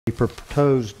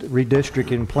proposed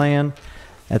redistricting plan.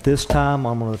 At this time,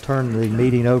 I'm going to turn the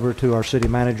meeting over to our city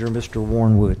manager, Mr.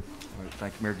 Warren Wood.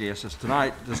 Thank you, Mayor Gessis.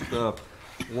 Tonight, just a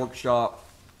workshop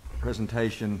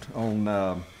presentation on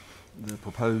the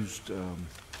proposed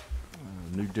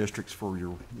new districts for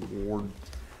your ward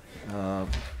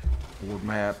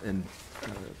map, and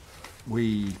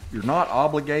you're not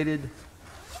obligated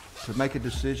to make a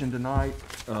decision tonight.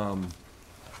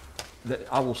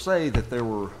 I will say that there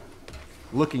were,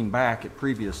 looking back at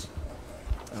previous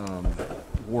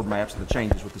ward maps and the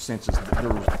changes with the census,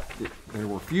 there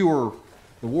were fewer.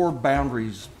 The ward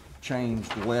boundaries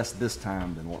changed less this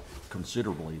time than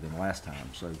considerably than last time.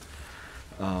 So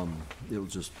it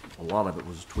was just, a lot of it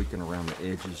was tweaking around the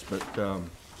edges. But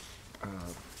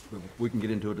we can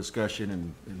get into a discussion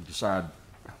and decide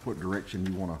what direction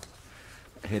you want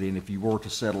to head in. If you were to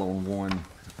settle on one,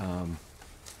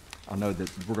 I know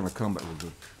that we're going to come back,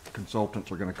 the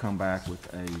consultants are going to come back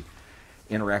with a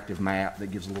interactive map that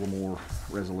gives a little more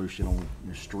resolution on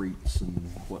your streets and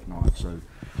whatnot. So,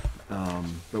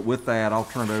 but with that, I'll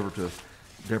turn it over to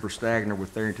Deborah Stagner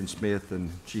with Tharrington Smith,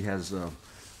 and she has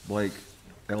Blake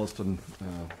Elliston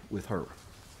with her.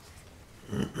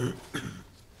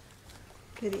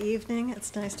 Good evening.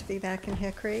 It's nice to be back in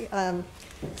Hickory.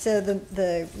 So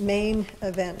the main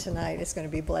event tonight is going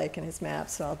to be Blake and his map,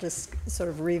 so I'll just sort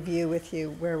of review with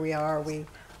you where we are. We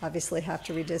obviously have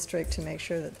to redistrict to make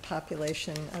sure that the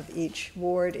population of each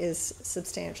ward is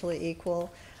substantially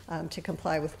equal to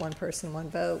comply with one person, one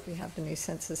vote. We have the new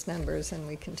census numbers, and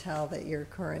we can tell that your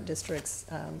current districts,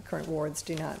 current wards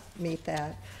do not meet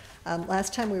that.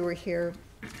 Last time we were here,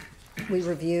 we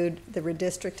reviewed the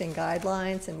redistricting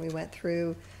guidelines, and we went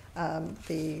through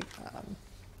the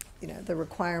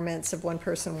requirements of one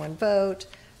person, one vote,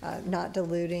 not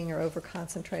diluting or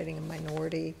over-concentrating a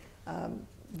minority,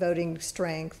 voting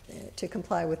strength to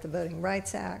comply with the Voting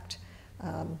Rights Act,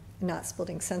 not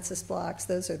splitting census blocks.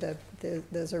 Those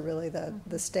are really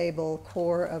the stable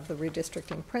core of the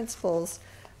redistricting principles.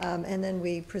 And then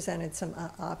we presented some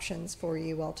options for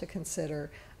you all to consider.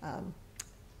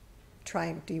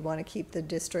 Do you want to keep the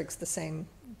districts the same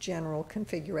general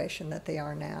configuration that they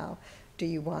are now? Do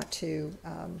you want to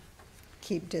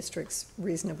keep districts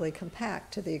reasonably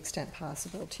compact to the extent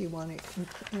possible? Do you want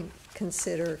to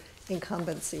consider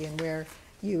incumbency and where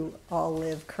you all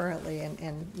live currently,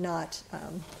 and not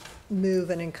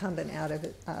move an incumbent out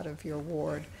of your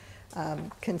ward,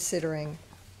 considering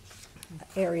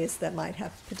areas that might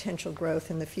have potential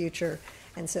growth in the future?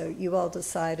 And so you all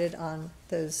decided on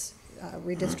those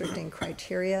redistricting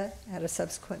criteria at a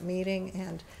subsequent meeting,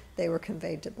 and they were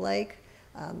conveyed to Blake.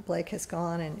 Blake has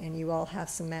gone, and you all have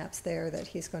some maps there that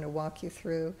he's going to walk you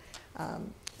through.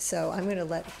 So I'm going to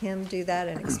let him do that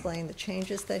and explain the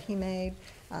changes that he made.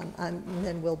 And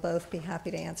then we'll both be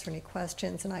happy to answer any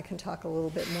questions, and I can talk a little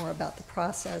bit more about the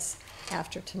process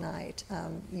after tonight.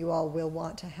 You all will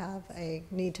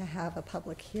need to have a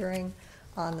public hearing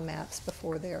on the maps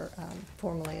before they're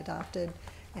formally adopted.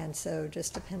 And so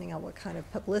just depending on what kind of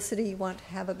publicity you want to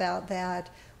have about that,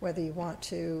 whether you want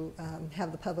to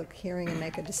have the public hearing and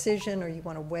make a decision, or you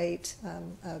want to wait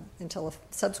until a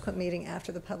subsequent meeting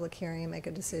after the public hearing and make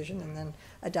a decision and then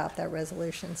adopt that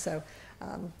resolution. So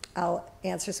I'll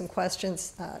answer some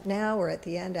questions now or at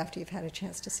the end after you've had a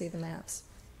chance to see the maps.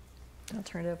 I'll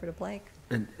turn it over to Blake.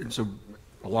 And so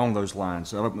along those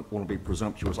lines, I don't want to be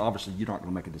presumptuous. Obviously, you're not going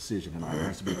to make a decision tonight. It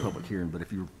has to be a public hearing. But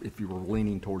if you were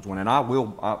leaning towards one, and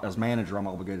as manager, I'm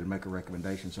obligated to make a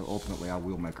recommendation. So ultimately, I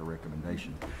will make a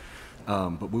recommendation.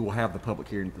 But we will have the public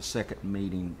hearing at the second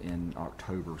meeting in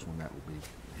October, is when that will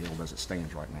be held as it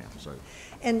stands right now. So,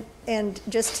 and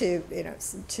just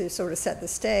to sort of set the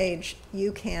stage,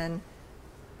 you can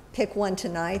pick one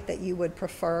tonight that you would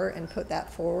prefer and put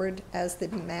that forward as the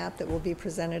map that will be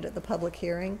presented at the public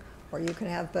hearing. Or you can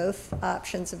have both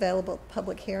options available at the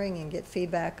public hearing and get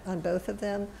feedback on both of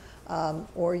them.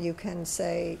 Or you can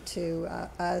say to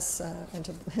us, and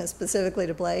specifically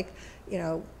to Blake,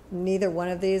 neither one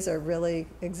of these are really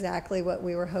exactly what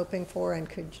we were hoping for, and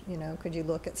could you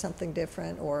look at something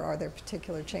different, or are there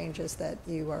particular changes that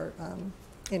you are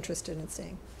interested in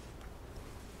seeing?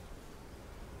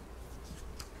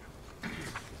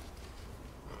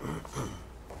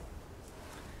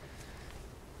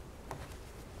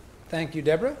 Thank you,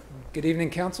 Deborah. Good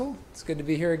evening, Council. It's good to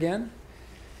be here again.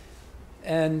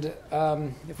 And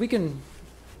if we can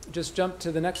just jump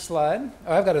to the next slide.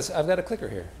 Oh, I've got a clicker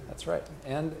here. That's right,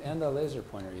 and a laser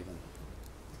pointer even.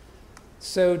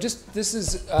 So this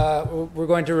is we're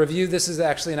going to review. This is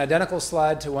actually an identical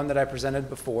slide to one that I presented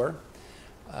before,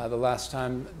 the last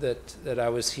time that I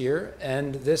was here.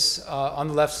 And this on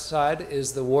the left side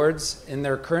is the wards in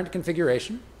their current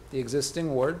configuration. the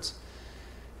existing wards.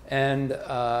 And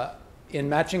in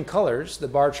matching colors, the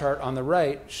bar chart on the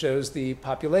right shows the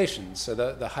population. So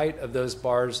the height of those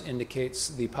bars indicates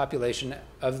the population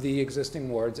of the existing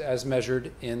wards as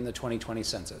measured in the 2020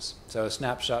 census. So a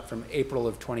snapshot from April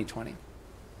of 2020.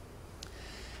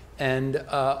 And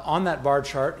on that bar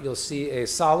chart, you'll see a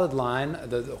solid line,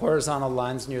 the horizontal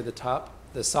lines near the top.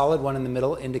 The solid one in the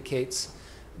middle indicates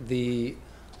the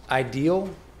ideal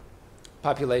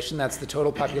population. That's the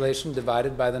total population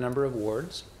divided by the number of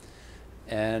wards.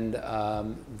 And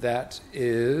that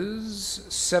is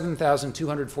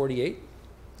 7,248.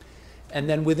 And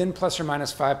then within plus or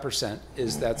minus 5%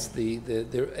 that's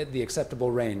the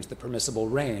acceptable range, the permissible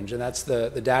range. And that's the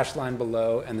dashed line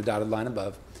below and the dotted line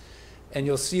above. And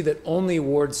you'll see that only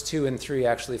wards 2 and 3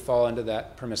 actually fall into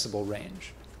that permissible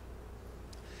range.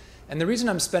 And the reason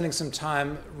I'm spending some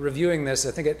time reviewing this,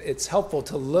 I think it's helpful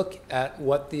to look at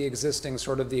what the existing,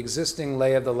 sort of the existing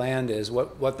lay of the land is,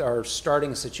 what our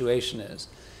starting situation is.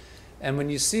 And when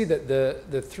you see that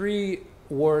the 3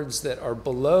 wards that are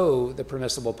below the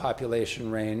permissible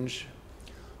population range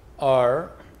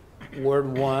are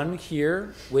Ward 1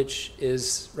 here, which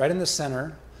is right in the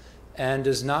center and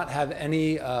does not have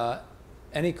any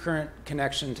current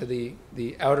connection to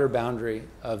the outer boundary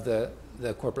of the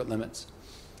corporate limits.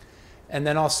 And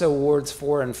then also wards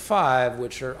 4 and 5,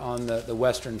 which are on the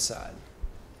western side.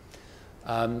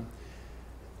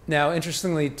 Now,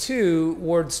 interestingly, too,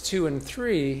 wards 2 and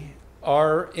 3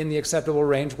 are in the acceptable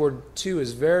range. Ward 2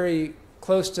 is very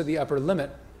close to the upper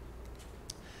limit.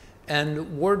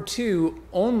 And Ward 2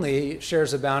 only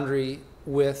shares a boundary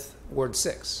with Ward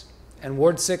 6. And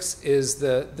Ward 6 is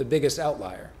the biggest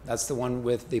outlier. That's the one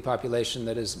with the population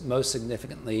that is most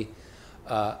significantly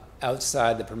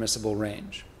outside the permissible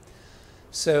range.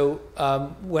 So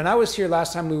when I was here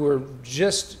last time,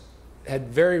 had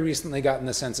very recently gotten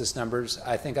the census numbers.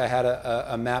 I think I had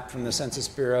a map from the Census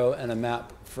Bureau and a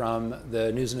map from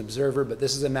the News and Observer, but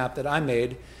this is a map that I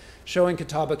made showing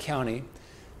Catawba County.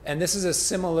 And this is a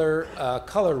similar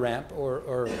color ramp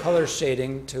or color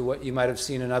shading to what you might have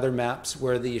seen in other maps,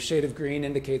 where the shade of green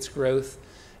indicates growth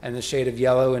and the shade of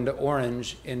yellow into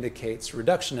orange indicates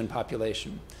reduction in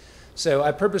population. So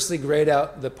I purposely grayed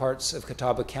out the parts of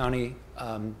Catawba County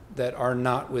that are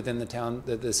not within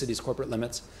the city's corporate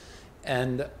limits.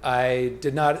 And I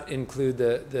did not include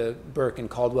the Burke and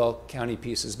Caldwell County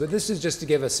pieces. But this is just to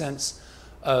give a sense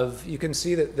of, you can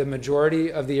see that the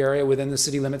majority of the area within the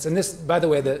city limits, and this, by the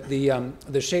way,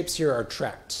 the shapes here are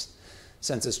tracts,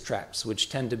 census tracts, which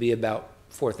tend to be about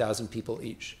 4,000 people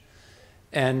each.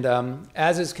 And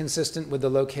as is consistent with the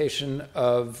location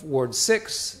of Ward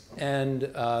 6, and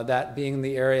that being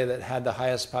the area that had the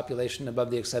highest population above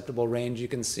the acceptable range, you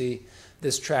can see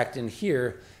this tract in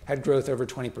here had growth over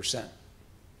 20%.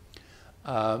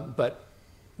 But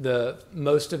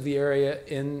most of the area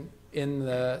in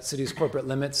the city's corporate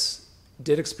limits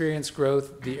did experience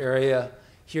growth. The area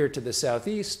here to the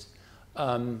southeast,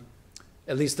 at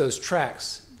least those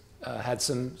tracts, had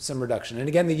some reduction. And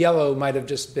again, the yellow might have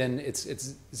just been,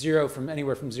 it's zero, from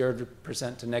anywhere from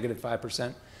 0% to negative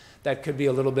 5%. That could be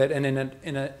a little bit. And in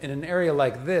an area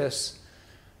like this,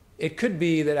 it could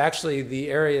be that actually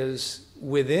the areas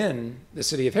within the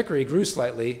city of Hickory grew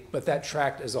slightly, but that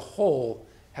tract as a whole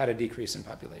had a decrease in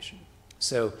population.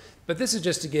 So, but this is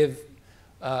just to give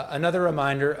another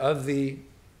reminder of the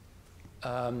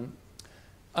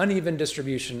uneven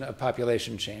distribution of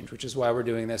population change, which is why we're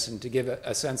doing this, and to give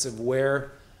a sense of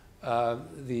where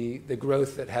the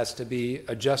growth that has to be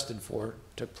adjusted for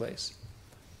took place.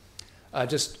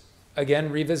 Just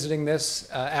again, revisiting this,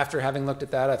 after having looked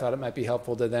at that, I thought it might be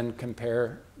helpful to then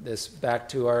compare this back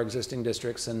to our existing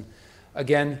districts. And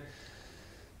again,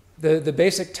 the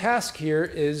basic task here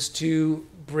is to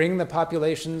bring the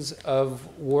populations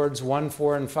of wards 1,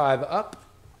 4, and 5 up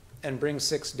and bring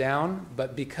 6 down.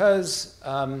 But because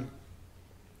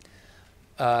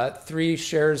 3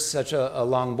 shares such a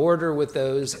long border with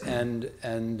those, and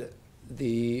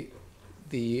the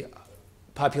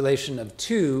population of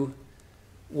 2,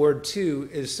 Ward 2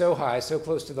 is so high, so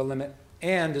close to the limit,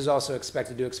 and is also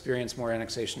expected to experience more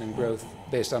annexation and growth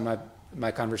based on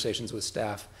my conversations with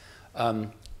staff.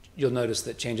 You'll notice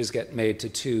that changes get made to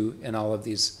 2 in all of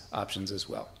these options as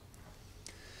well.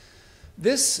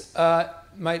 This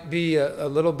might be a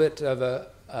little bit of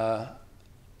a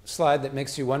slide that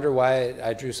makes you wonder why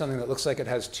I drew something that looks like it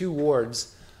has 2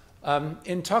 wards.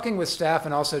 In talking with staff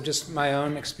and also just my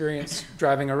own experience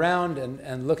driving around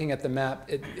and looking at the map,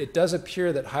 it does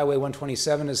appear that Highway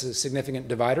 127 is a significant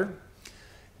divider.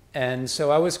 And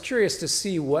so I was curious to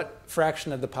see what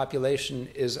fraction of the population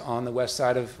is on the west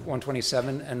side of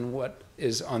 127 and what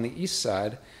is on the east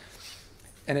side.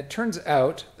 And it turns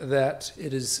out that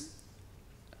it is,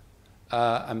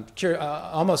 I'm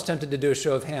almost tempted to do a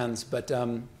show of hands, but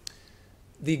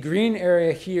the green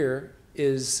area here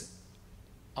is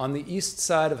on the east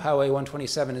side of Highway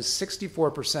 127 is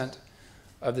 64%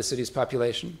 of the city's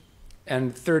population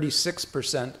and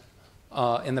 36%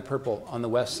 in the purple on the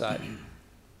west side.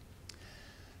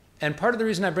 And part of the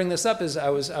reason I bring this up is I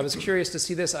was curious to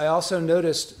see this. I also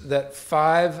noticed that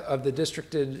 5 of the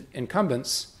districted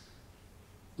incumbents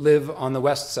live on the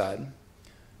west side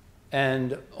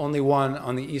and only 1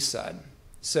 on the east side.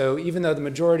 So even though the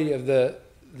majority of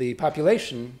the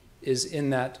population is in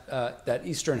that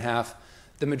eastern half,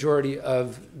 the majority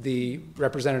of the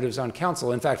representatives on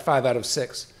council, in fact 5 out of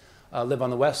 6, live on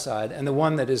the west side, and the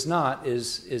one that is not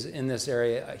is in this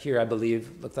area here, I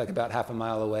believe, looked like about half a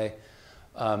mile away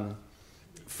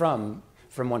from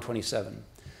 127.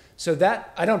 So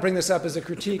that, I don't bring this up as a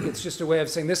critique, it's just a way of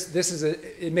saying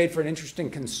it made for an interesting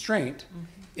constraint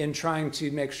in trying to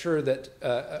make sure that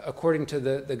according to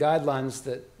the guidelines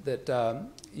that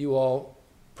you all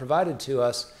provided to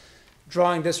us,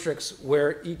 drawing districts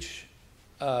where each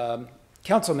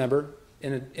council member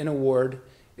in a ward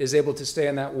is able to stay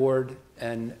in that ward,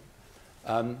 and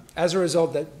as a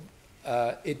result that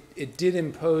it did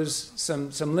impose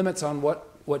some limits on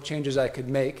what changes I could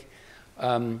make,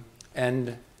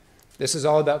 and this is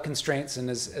all about constraints, and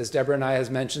as Deborah and I has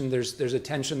mentioned, there's a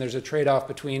tension, there's a trade-off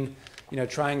between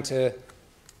trying to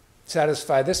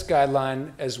satisfy this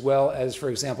guideline as well as, for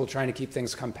example, trying to keep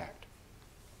things compact.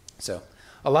 So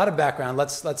a lot of background.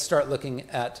 Let's start looking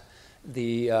at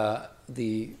the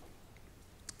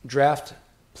draft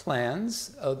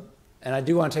plans. And I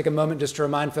do want to take a moment just to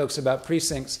remind folks about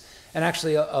precincts. And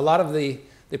actually, a lot of the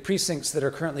precincts that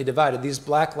are currently divided, these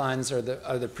black lines are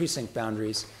the precinct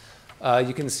boundaries.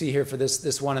 You can see here for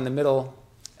this one in the middle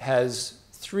has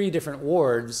 3 different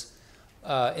wards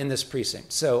in this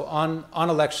precinct. So on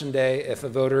election day, if a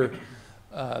voter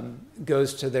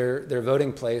goes to their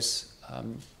voting place,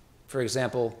 for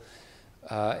example,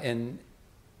 in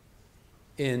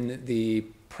the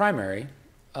primary,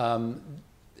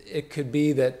 it could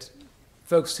be that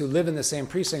folks who live in the same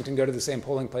precinct and go to the same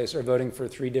polling place are voting for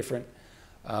 3 different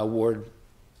ward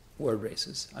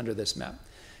races under this map.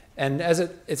 And as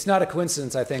it's not a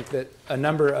coincidence, I think, that a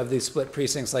number of these split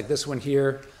precincts, like this one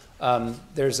here,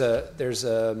 there's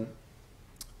a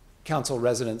council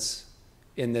residence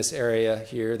in this area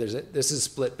here. This is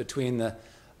split between the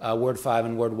Ward 5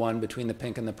 and Ward 1, between the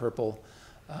pink and the purple.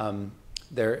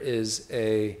 There is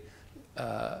a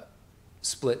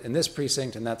split in this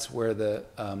precinct, and that's where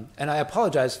and I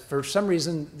apologize, for some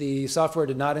reason the software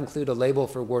did not include a label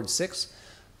for Ward 6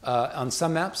 on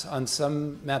some maps. On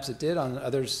some maps it did, on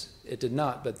others it did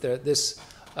not, but this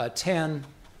tan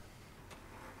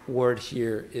ward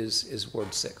here is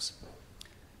Ward 6.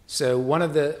 So one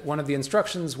of the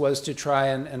instructions was to try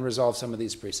and resolve some of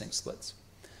these precinct splits.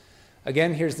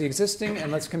 Again, here's the existing,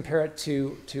 and let's compare it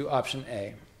to option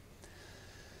A.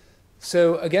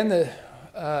 So again,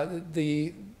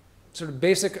 the sort of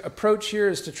basic approach here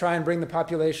is to try and bring the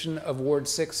population of Ward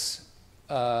 6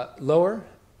 lower,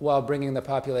 while bringing the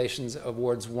populations of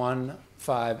Wards 1,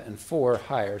 5, and 4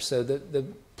 higher. So the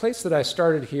place that I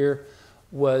started here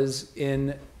was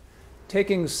in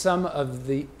taking some of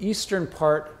the eastern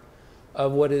part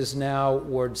of what is now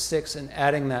Ward 6 and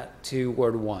adding that to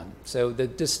Ward 1. So the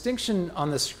distinction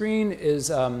on the screen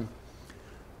is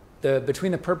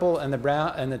between the purple and the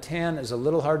brown and the tan is a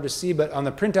little hard to see, but on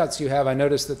the printouts you have, I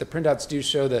noticed that the printouts do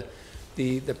show the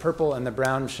purple and the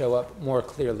brown show up more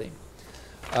clearly.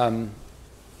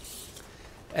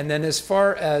 And then as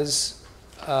far as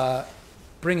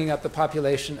bringing up the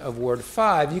population of Ward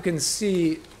 5, you can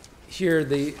see here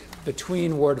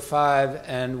between Ward 5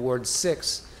 and Ward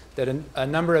 6 that a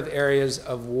number of areas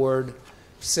of Ward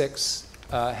 6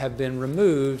 have been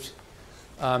removed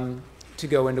to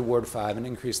go into Ward 5 and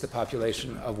increase the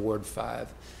population of Ward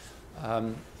 5.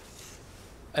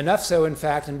 Enough so, in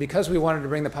fact, and because we wanted to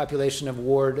bring the population of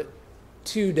Ward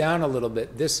 2 down a little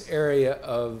bit, this area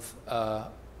of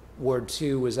Ward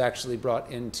 2 was actually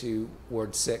brought into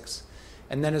Ward 6.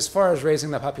 And then as far as raising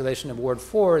the population of Ward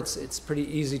 4, it's pretty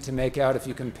easy to make out if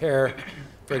you compare,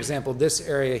 for example, this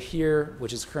area here,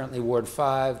 which is currently Ward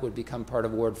 5, would become part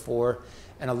of Ward 4,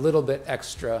 and a little bit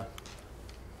extra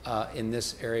in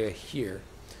this area here.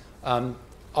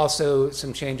 Also,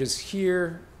 some changes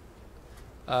here,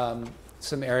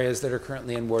 some areas that are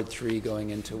currently in Ward 3 going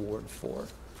into Ward 4.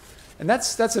 And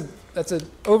that's an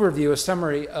overview, a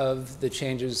summary of the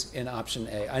changes in option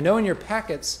A. I know in your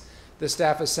packets, the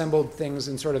staff assembled things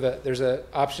in sort of there's a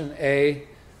option A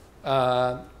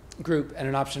group and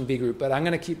an option B group, but I'm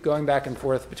going to keep going back and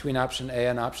forth between option A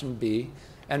and option B.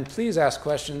 And please ask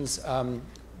questions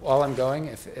while I'm going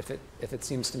if it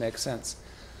seems to make sense.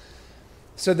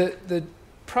 So the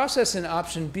process in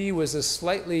option B was a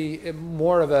slightly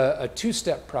more of a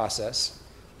two-step process.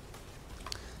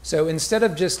 So instead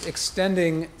of just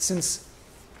extending, since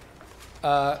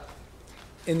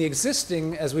in the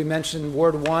existing, as we mentioned,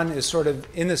 Ward 1 is sort of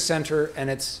in the center and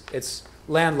it's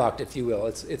landlocked, if you will.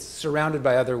 It's surrounded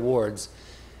by other wards.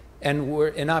 And we're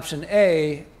in option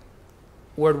A,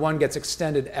 Ward 1 gets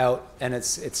extended out, and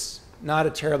it's not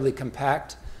a terribly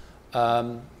compact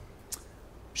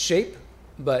shape,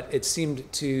 but it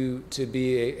seemed to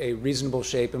be a reasonable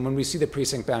shape. And when we see the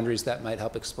precinct boundaries, that might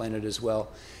help explain it as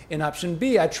well. In option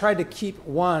B, I tried to keep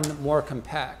 1 more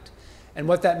compact. And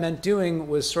what that meant doing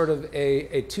was sort of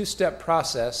a two-step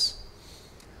process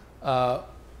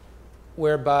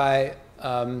whereby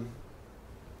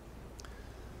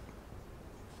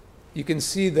you can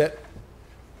see that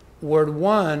Ward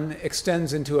 1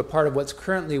 extends into a part of what's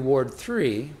currently Ward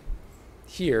 3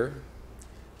 here,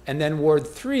 and then Ward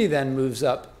 3 then moves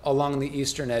up along the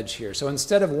eastern edge here. So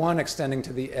instead of 1 extending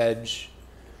to the edge,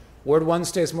 Ward 1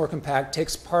 stays more compact,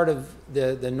 takes part of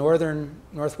the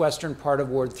northwestern part of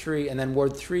Ward 3, and then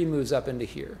Ward 3 moves up into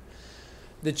here.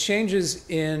 The changes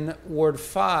in Ward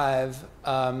 5,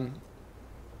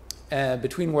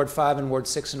 between Ward 5 and Ward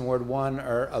 6 and Ward 1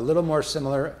 are a little more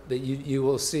similar, but you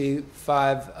will see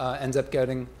 5 ends up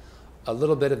getting a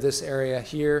little bit of this area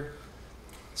here.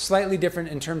 Slightly different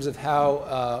in terms of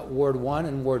how Ward 1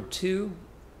 and Ward 2,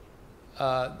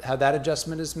 how that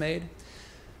adjustment is made.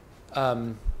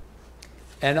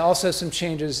 And also some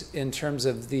changes in terms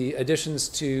of the additions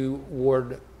to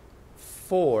Ward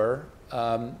 4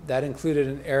 that included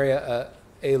an area,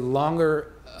 a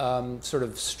longer sort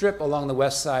of strip along the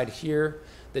west side here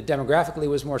that demographically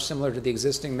was more similar to the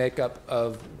existing makeup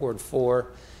of Ward 4,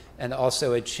 and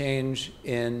also a change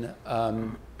in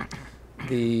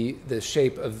the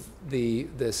shape of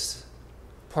this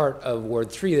part of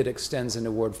Ward 3 that extends into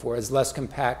Ward 4. It's less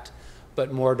compact,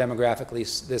 but more demographically,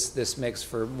 this makes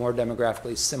for more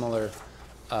demographically similar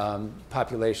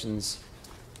populations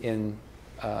in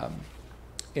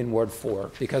Ward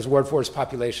 4, because Ward 4's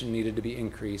population needed to be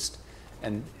increased,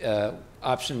 and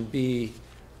option B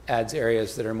adds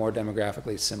areas that are more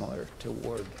demographically similar to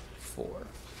Ward 4.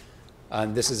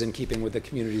 And this is in keeping with the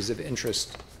communities of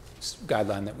interest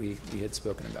guideline that we had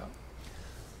spoken about.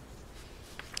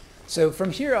 So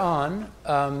from here on,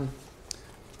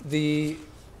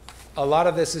 a lot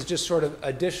of this is just sort of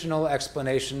additional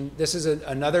explanation. This is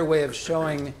another way of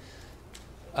showing,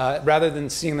 rather than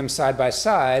seeing them side by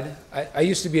side. I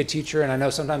used to be a teacher, and I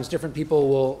know sometimes different people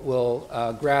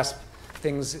will grasp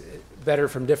things better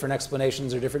from different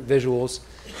explanations or different visuals.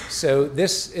 So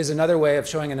this is another way of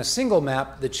showing in a single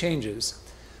map the changes.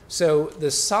 So the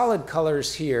solid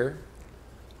colors here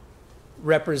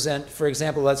represent, for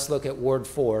example, let's look at Ward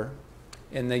 4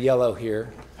 in the yellow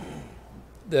here.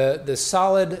 The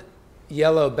solid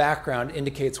yellow background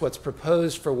indicates what's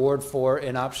proposed for Ward 4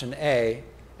 in option A,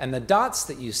 and the dots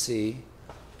that you see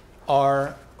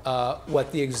are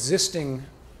what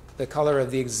the color of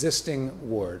the existing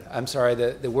ward. I'm sorry,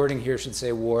 the wording here should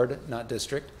say ward, not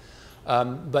district.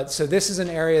 But so this is an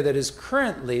area that is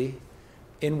currently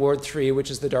in Ward 3, which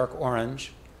is the dark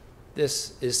orange.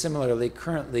 This is similarly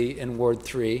currently in Ward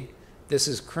 3. This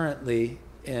is currently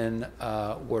in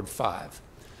Ward 5.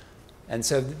 And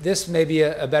so this may be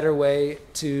a better way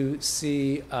to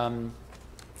see,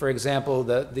 for example,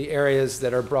 the areas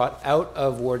that are brought out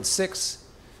of Ward 6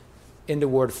 into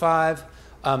Ward 5.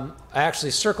 I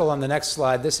actually circle on the next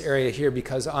slide this area here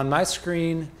because on my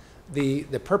screen, the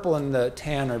purple and the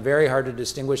tan are very hard to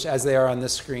distinguish as they are on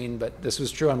this screen, but this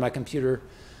was true on my computer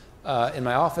in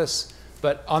my office.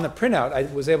 But on the printout, I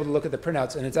was able to look at the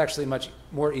printouts, and it's actually much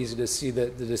more easy to see the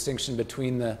distinction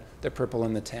between the purple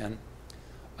and the tan.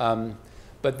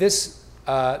 But this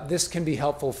can be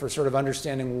helpful for sort of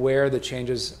understanding where the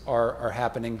changes are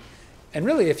happening. And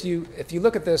really, if you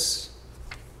look at this,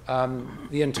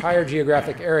 the entire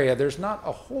geographic area, there's not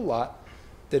a whole lot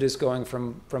that is going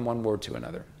from one ward to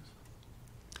another.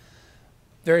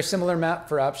 Very similar map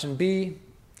for option B.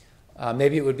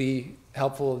 Maybe it would be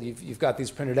helpful, you've got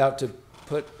these printed out, to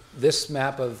put this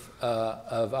map of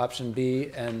option B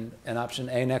and option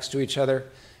A next to each other.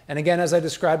 And again, as I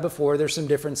described before, there's some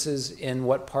differences in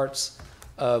what parts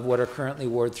of what are currently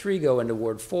Ward 3 go into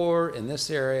Ward 4 in this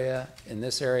area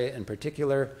in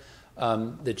particular.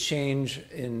 The change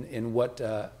in what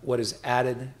is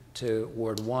added to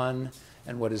Ward 1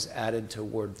 and what is added to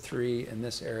Ward 3 in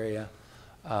this area.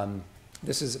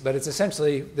 but it's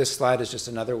essentially, this slide is just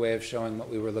another way of showing what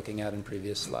we were looking at in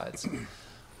previous slides.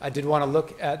 I did want to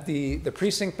look at the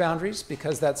precinct boundaries,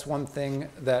 because that's one thing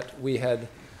that we had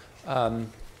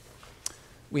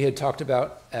talked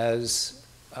about as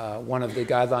one of the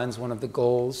guidelines, one of the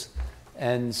goals.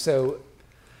 And so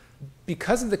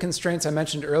because of the constraints I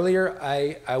mentioned earlier,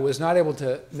 I was not able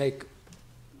to make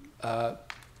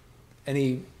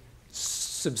any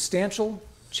substantial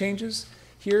changes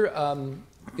here.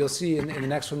 You'll see in the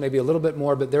next one maybe a little bit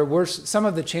more, but there were some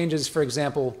of the changes, for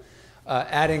example,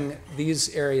 adding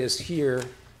these areas here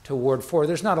to Ward 4.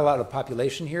 There's not a lot of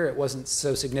population here. It wasn't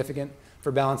so significant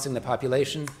for balancing the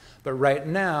population. But right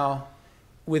now,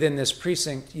 within this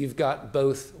precinct, you've got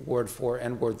both Ward 4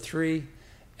 and Ward 3.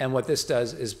 And what this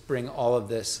does is bring all of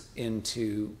this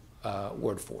into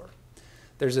Ward 4.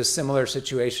 There's a similar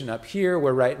situation up here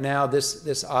where right now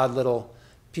this odd little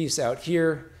piece out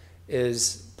here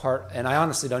is part, and I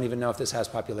honestly don't even know if this has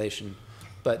population,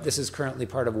 but this is currently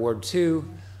part of Ward 2,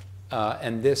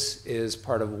 and this is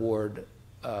part of Ward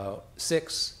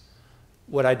 6.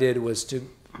 What I did was to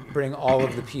bring all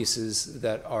of the pieces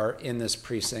that are in this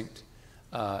precinct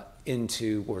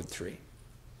into Ward 3.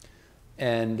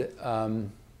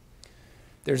 And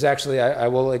there's actually, I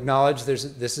will acknowledge,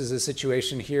 this is a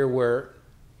situation here where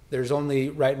there's only,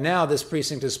 right now this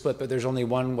precinct is split, but there's only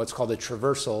one what's called a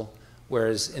traversal,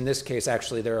 whereas in this case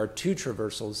actually there are two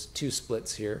traversals, two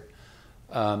splits here.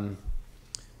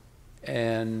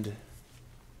 And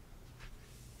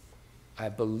I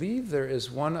believe there is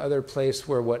one other place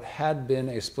where what had been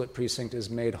a split precinct is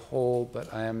made whole,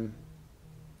 but I am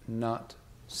not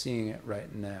seeing it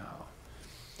right now.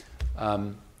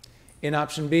 In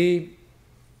option B,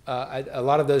 a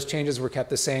lot of those changes were kept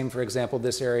the same. For example,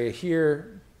 this area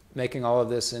here, making all of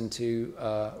this into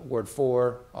Ward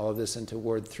 4, all of this into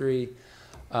Ward 3.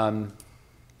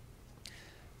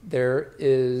 There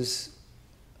is,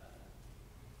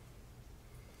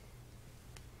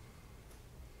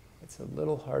 it's a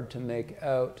little hard to make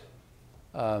out.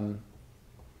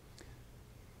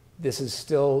 This is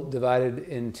still divided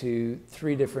into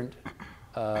three different,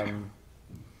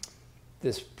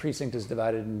 this precinct is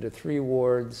divided into 3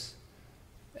 wards,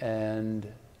 and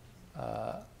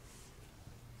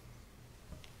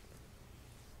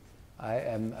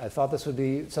I thought this would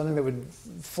be something that would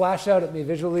flash out at me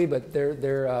visually, but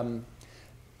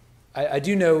I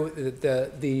do know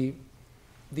that the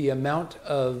amount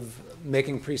of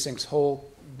making precincts whole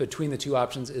between the two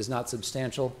options is not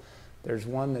substantial. There's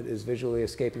one that is visually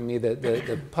escaping me.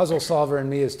 The puzzle solver in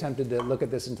me is tempted to look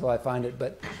at this until I find it,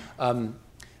 but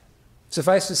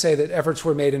suffice to say that efforts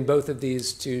were made in both of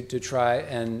these to try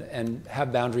and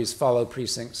have boundaries follow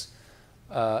precincts.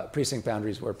 Precinct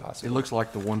boundaries where possible. It looks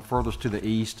like the one furthest to the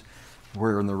east,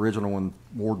 where in the original one,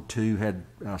 Ward 2 had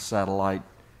satellite,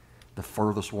 the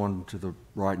furthest one to the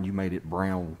right, and you made it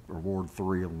brown, or Ward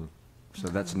 3. So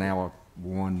that's now a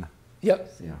 1.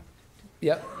 Yep. Yeah.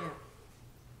 Yep.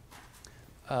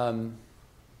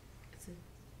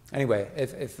 Anyway,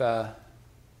 here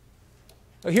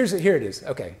it is.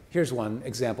 Okay, here's one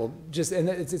example. Just, and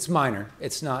it's minor.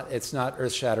 It's not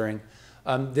earth-shattering.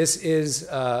 This is.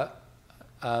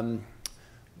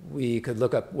 We could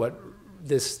look up what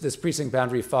this precinct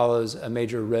boundary follows a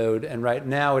major road, and right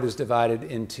now it is divided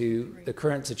into, the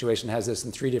current situation has this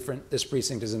in 3 different, this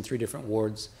precinct is in 3 different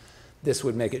wards. This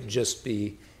would make it just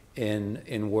be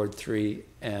in Ward 3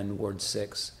 and Ward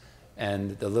 6,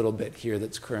 and the little bit here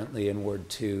that's currently in Ward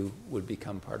 2 would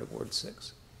become part of Ward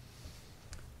 6.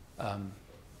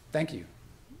 Thank you,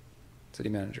 City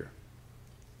Manager.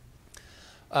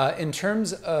 In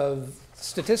terms of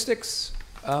statistics,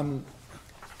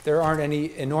 there aren't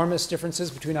any enormous differences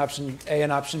between option A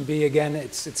and option B. Again,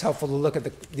 it's helpful to look at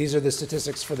these are the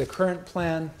statistics for the current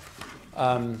plan.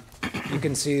 You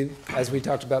can see, as we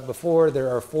talked about before,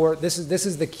 there are 4. This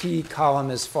is the key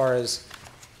column as far as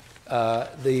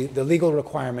the legal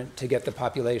requirement to get the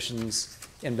populations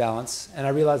in balance. And I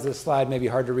realize this slide may be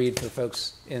hard to read for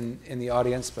folks in the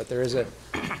audience, but there is a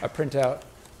printout.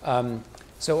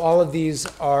 So all of these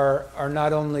are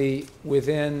not only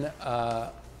within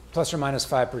plus or minus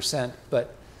 5%,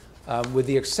 but with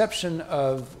the exception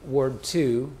of Ward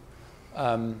 2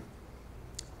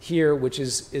 here, which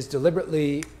is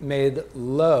deliberately made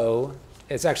low.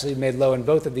 It's actually made low in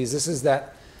both of these. This is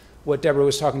what Deborah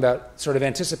was talking about, sort of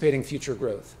anticipating future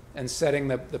growth and setting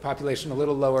the population a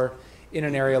little lower in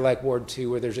an area like Ward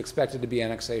 2 where there's expected to be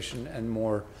annexation and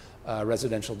more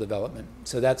residential development.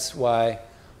 So that's why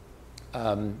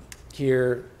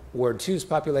here Ward 2's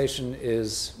population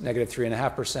is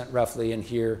 -3.5% roughly, and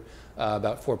here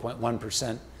about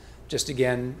 4.1%, just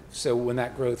again, so when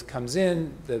that growth comes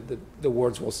in, the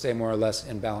wards will stay more or less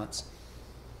in balance.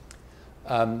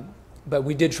 But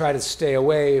we did try to stay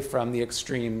away from the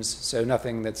extremes, so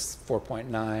nothing that's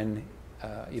 4.9,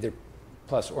 either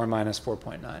plus or minus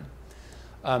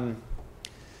 4.9.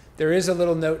 There is a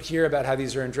little note here about how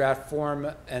these are in draft form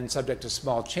and subject to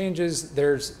small changes.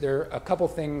 There are a couple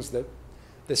things that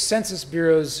the Census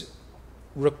Bureau's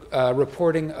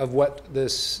reporting of what the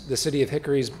City of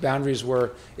Hickory's boundaries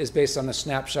were is based on a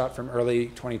snapshot from early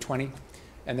 2020,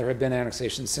 and there have been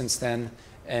annexations since then,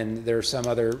 and there are some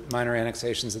other minor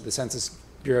annexations that the Census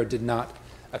Bureau did not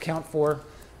account for.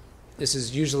 This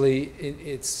is usually,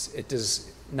 it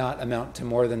does not amount to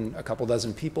more than a couple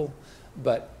dozen people,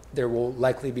 but there will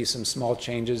likely be some small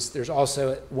changes. There's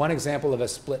also one example of a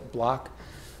split block.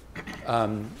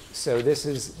 So this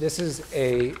is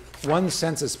a one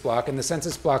census block, and the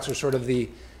census blocks are sort of the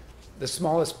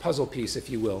smallest puzzle piece, if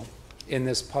you will, in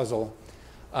this puzzle.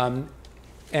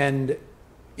 And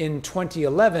in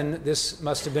 2011, this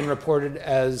must have been reported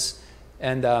as,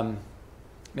 and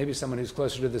maybe someone who's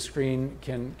closer to the screen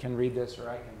can read this, or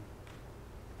I can.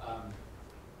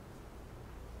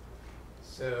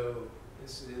 So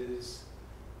this is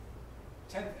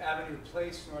 10th Avenue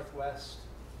Place Northwest,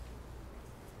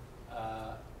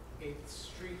 8th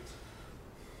Street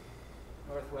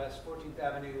Northwest, 14th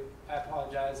Avenue. I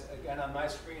apologize. Again, on my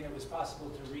screen, it was possible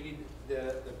to read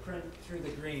the print through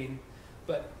the green,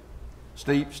 but...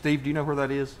 Steve, do you know where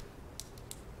that is?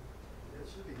 It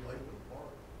should be Lakeland Park.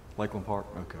 Lakeland Park,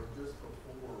 okay. Or just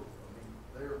before, I mean,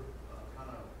 they're kind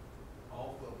of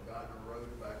off of Gardner Road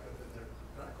back up in there,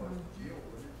 kind of close to Jill,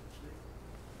 isn't it?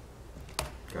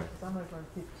 Okay. It's almost like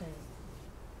 15.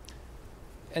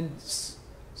 And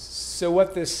so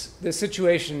what this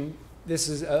situation, this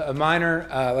is a minor,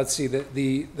 let's see,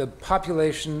 the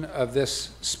population of this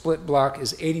split block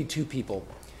is 82 people.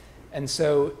 And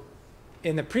so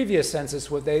in the previous census,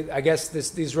 what I guess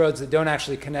these roads that don't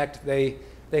actually connect, they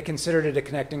considered it a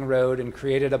connecting road and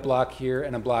created a block here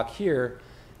and a block here.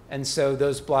 And so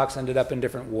those blocks ended up in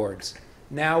different wards.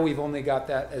 Now we've only got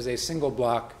that as a single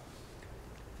block.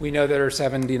 We know there are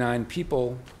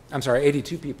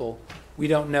 82 people. We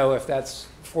don't know if that's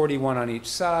 41 on each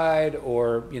side,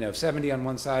 or 70 on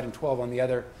one side and 12 on the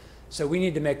other. So we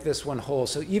need to make this one whole.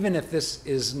 So even if this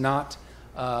is not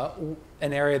an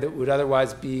area that would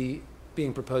otherwise be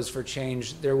being proposed for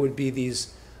change, there would be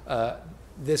these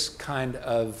this kind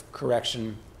of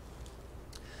correction.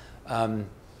 And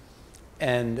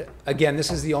again,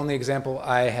 this is the only example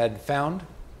I had found.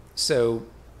 So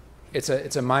it's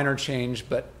a minor change,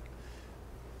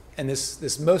 and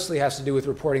this mostly has to do with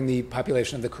reporting the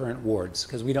population of the current wards,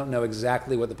 because we don't know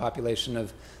exactly what the population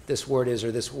of this ward is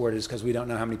or this ward is, because we don't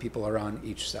know how many people are on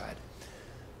each side.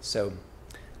 So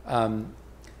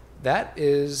that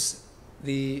is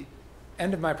the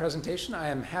end of my presentation. I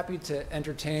am happy to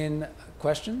entertain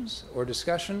questions or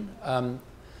discussion.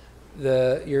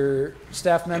 Your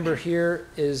staff member here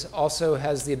also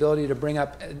has the ability to bring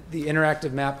up the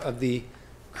interactive map of the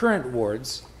current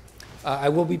wards. I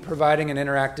will be providing an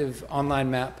interactive online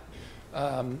map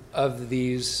of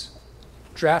these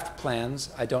draft plans.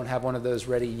 I don't have one of those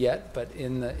ready yet, but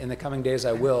in the coming days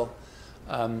I will.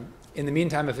 In the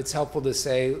meantime, if it's helpful to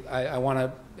say, I want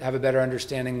to have a better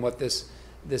understanding what this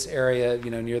area,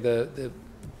 near the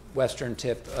western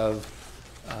tip of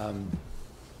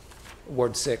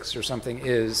Ward 6 or something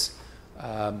is,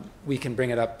 we can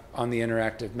bring it up on the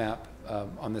interactive map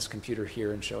on this computer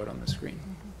here and show it on the screen.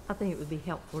 I think it would be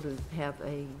helpful to have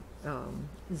a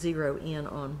zero in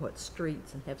on what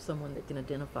streets and have someone that can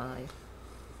identify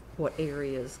what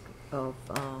areas of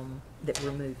that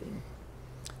we're moving.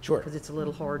 Sure. Because it's a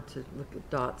little hard to look at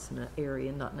dots in an area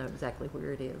and not know exactly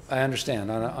where it is. I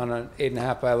understand, on an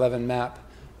 8.5 by 11 map.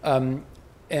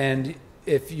 And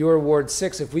if your Ward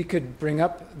 6, if we could bring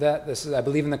up this is, I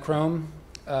believe, in the Chrome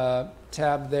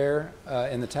tab there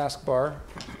in the taskbar,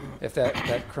 if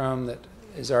that Chrome that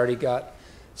is already got.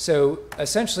 So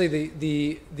essentially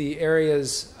the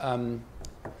areas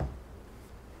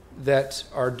that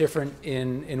are different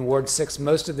in Ward 6,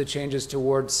 most of the changes to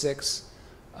Ward 6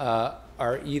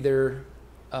 are either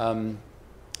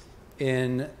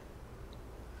in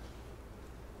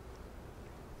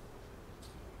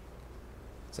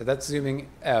so that's zooming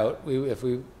out. If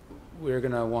we're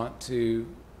going to want to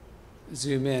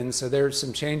zoom in, so there's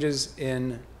some changes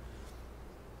in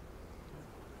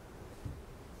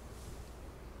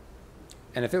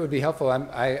and if it would be helpful,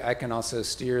 I can also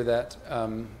steer that.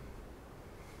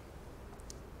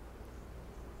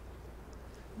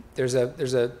 There's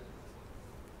a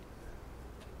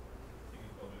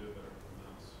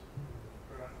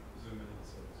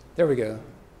there we go.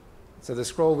 So the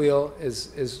scroll wheel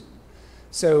is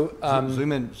so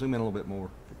Zoom in a little bit more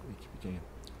if you can.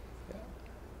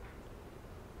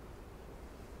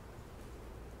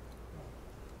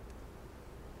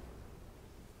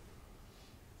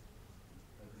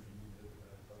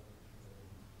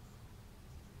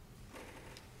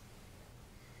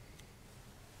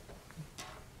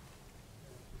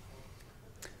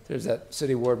 there's that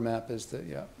city ward map is the,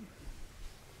 yeah.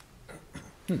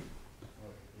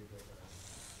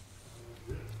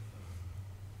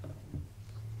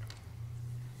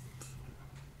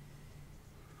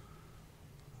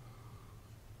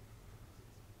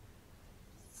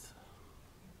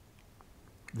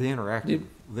 The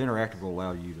interactive will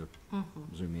allow you to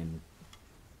zoom in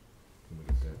when we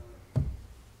get that.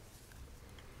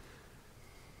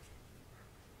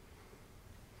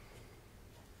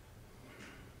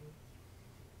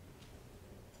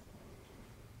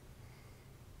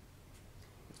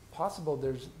 Possible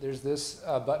there's this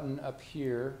button up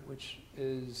here, which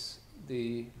is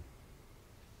the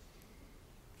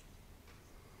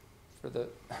for the.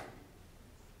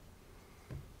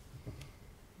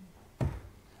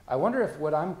 I wonder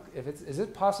if is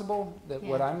it possible that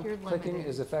what Yeah, I'm you're clicking limited.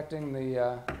 is affecting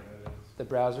the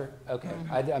browser? Okay,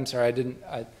 I'm sorry,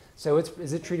 so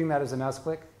is it treating that as a mouse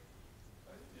click?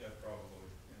 Yeah,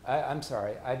 probably. I'm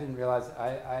sorry, I didn't realize,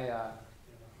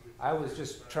 I was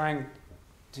just trying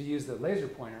to use the laser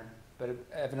pointer, but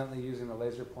evidently using the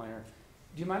laser pointer.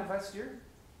 Do you mind if I steer?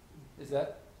 Is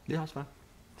that, Yeah, that's fine.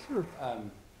 Sure. I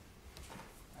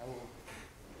will.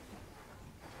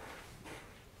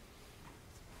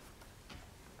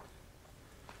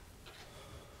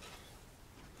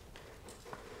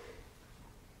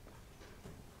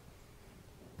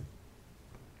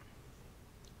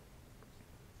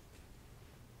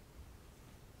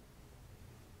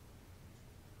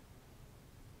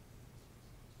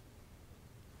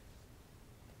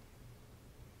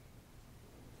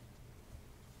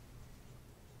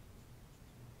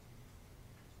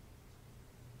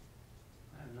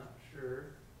 I'm not sure.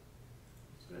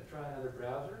 I'm just going to try another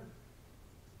browser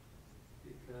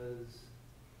because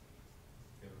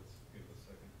Give us a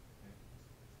second.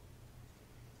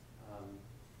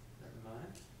 never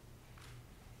mind.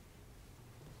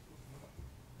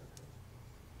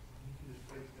 You just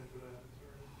paste into that,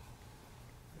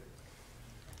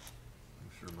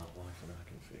 I'm sure my wife and I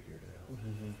can figure it out.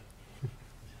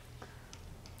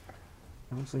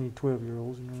 I don't see any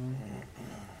 12-year-olds in the room.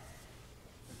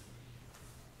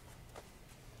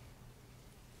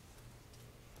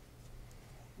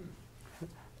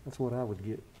 That's what I would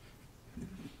get.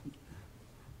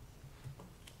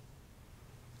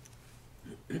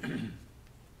 This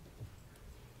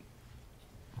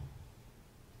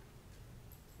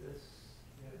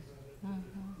is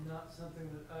not something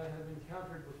that I have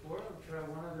encountered before. I'll try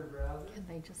one other browser. Can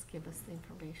they just give us the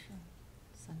information?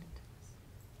 Send it to us.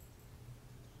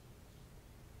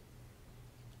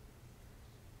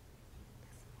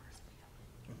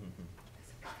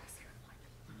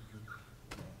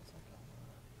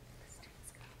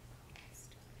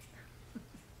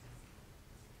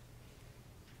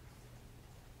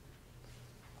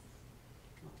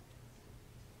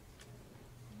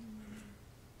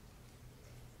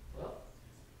 Well,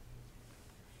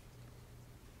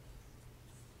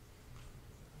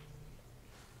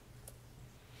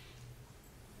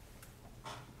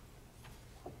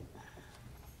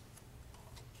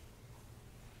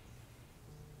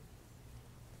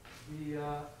 the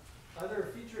other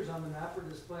features on the map are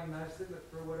displaying nicely, but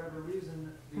for whatever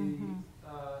reason,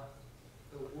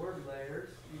 the ward layers,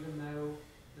 even though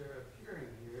they're appearing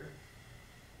here,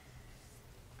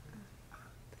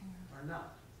 are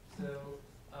not. So,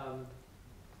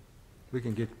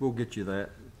 We'll get you that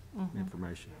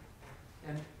information.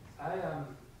 and I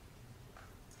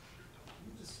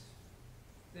just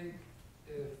think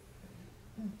if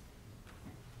I'm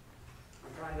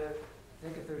trying to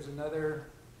think if there's another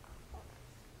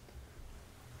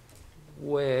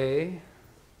way.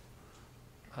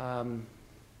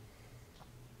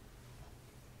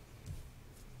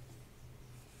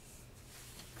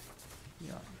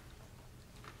 Yeah.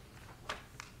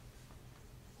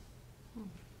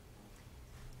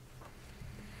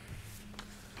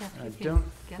 I don't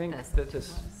think that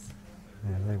this.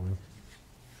 Yeah, they will.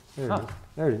 There Huh. it is.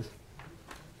 There it is.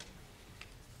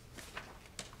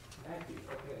 Thank you.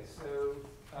 Okay, so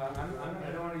I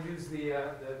don't want to use the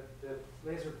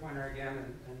laser pointer again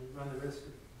and run the risk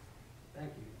of.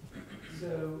 Thank you.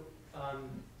 So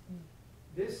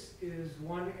this is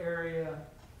one area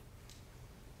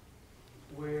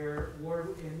where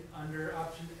under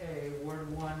option A,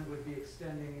 Ward 1 would be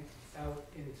extending out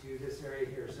into this area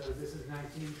here. So this is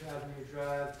 19th Avenue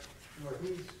Drive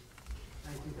northeast,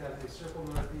 19th Avenue Circle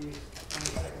northeast,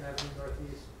 22nd Avenue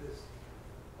northeast.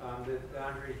 The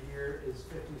boundary here is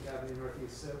 15th Avenue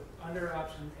northeast. So under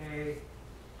option A,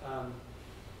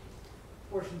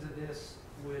 portions of this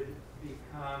would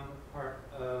become part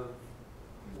of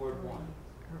Ward 1.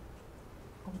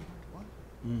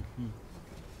 Mm-hmm.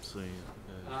 See,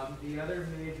 The other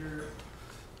major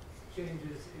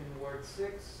changes in Ward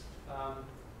 6,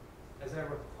 as I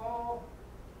recall,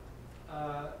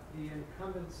 the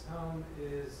incumbent's home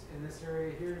is in this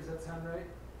area here. Does that sound right?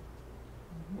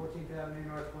 14th Avenue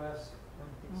Northwest.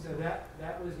 So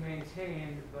that was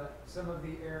maintained, but some of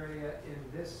the area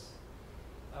in this,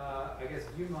 I guess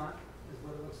Viewmont is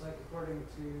what it looks like according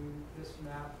to this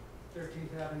map.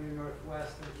 13th Avenue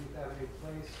Northwest, 13th Avenue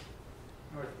Place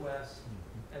Northwest,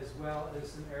 as well as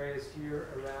some areas here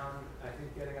around, I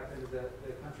think, getting up into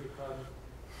the country club.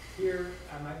 Here,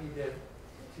 I might need to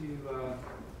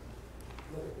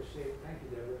look at the shape. Thank you,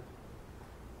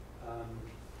 Deborah.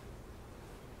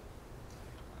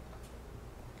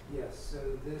 Yes, so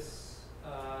this,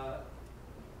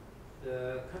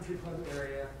 the country club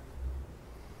area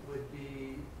would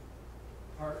be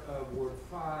part of Ward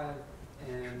 5,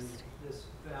 and this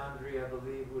boundary, I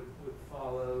believe, would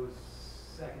follow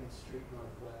 2nd Street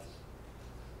Northwest.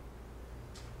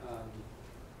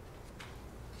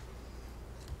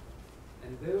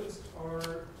 And those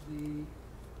are the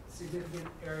significant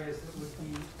areas that would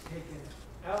be taken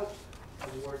out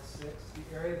of Ward 6.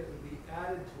 The area that would be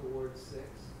added to Ward 6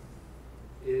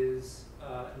 is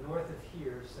north of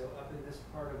here, so up in this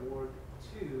part of Ward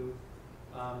 2.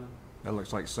 That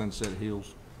looks like Sunset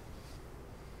Hills.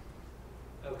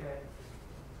 Okay.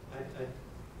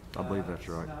 I believe that's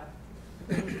right.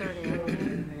 33rd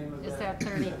Avenue. Is that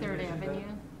 33rd Avenue?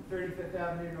 35th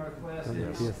Avenue Northwest, Yeah.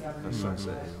 35th Avenue That's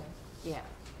Sunset Northwest. Hill. Yeah.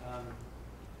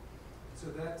 So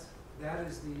that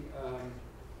is the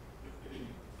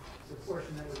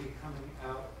portion that would be coming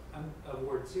out of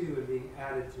Ward 2 and being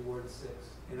added to Ward 6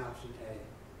 in option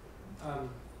A.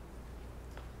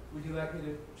 Would you like me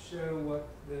to show what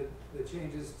the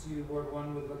changes to Ward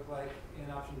 1 would look like in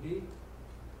option B?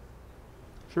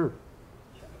 Sure.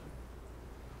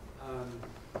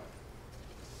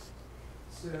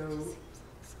 So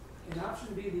in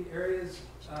option B, the areas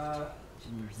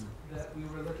that we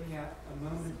were looking at a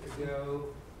moment ago,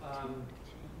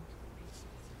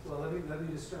 well, let me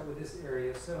just start with this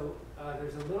area. So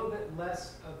there's a little bit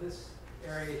less of this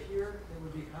area here that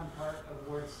would become part of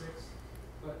Ward 6,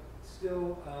 but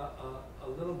still a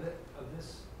little bit of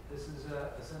this. This is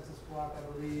a census block, I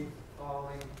believe,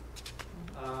 following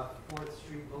 4th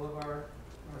Street Boulevard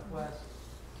Northwest.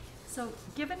 So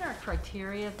given our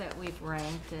criteria that we've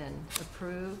ranked and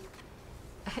approved,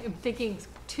 I'm thinking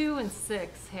 2 and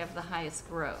 6 have the highest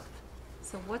growth.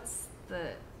 So what's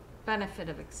the benefit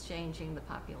of exchanging the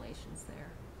populations there?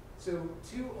 So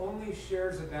 2 only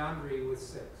shares a boundary with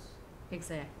 6.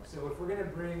 Exactly. So if we're going to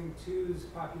bring 2's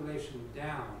population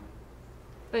down,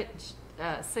 But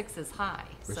 6 is high,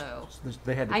 so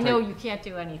They had to I take, know you can't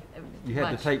do anything. you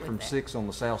had to take from 6 on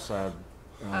the south side.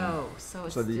 Oh, so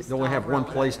it's So just they only all have one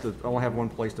relative. place to, only have one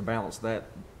place to balance that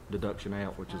deduction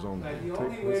out, which is on the the,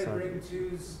 only way to bring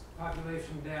 2's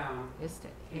population down Is to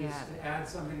is add. to add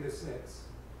something to 6.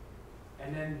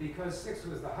 And then because 6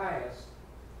 was the highest,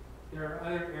 there are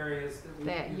other areas that we.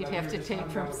 That you'd like have we were to just take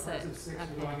talking from about where parts of 6, 6 okay.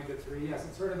 are going into 3. Yes,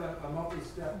 it's sort of a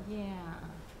multi-step Yeah.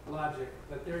 logic,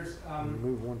 but there's,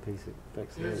 Move one piece, it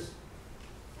affects the other. there's,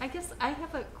 I guess I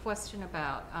have a question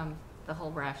about the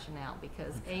whole rationale,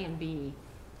 because A and B,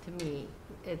 to me,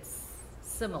 it's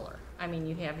similar. I mean,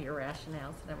 you have your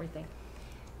rationales and everything.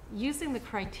 Using the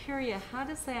criteria, how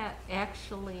does that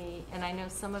actually, and I know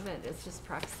some of it is just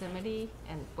proximity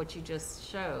and what you just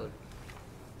showed.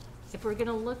 If we're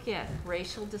gonna look at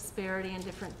racial disparity and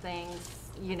different things,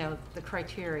 you know, the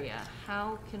criteria,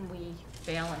 how can we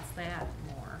balance that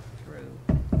more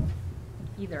through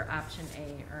either option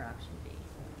A or option B?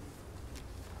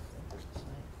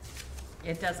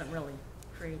 It doesn't really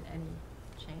create any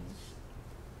change.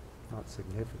 Not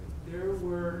significant. there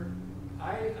were,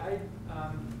 if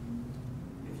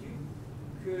you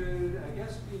could, I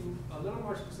guess, be a little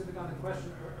more specific on the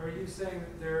question, are you saying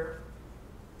that there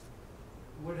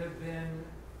would have been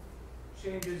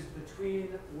changes between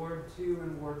Ward 2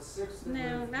 and Ward 6? that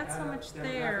No, would not so add up much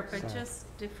there, demographics? but Sorry.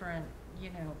 just different, you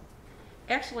know.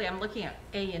 Actually, I'm looking at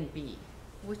A and B.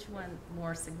 Which one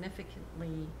more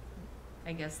significantly,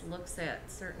 I guess, looks at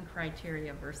certain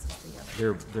criteria versus the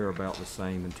other? they're about the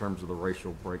same in terms of the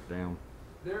racial breakdown.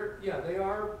 They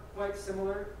are quite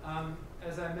similar.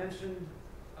 As I mentioned,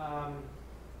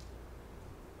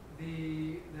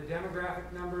 the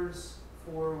demographic numbers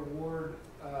for Ward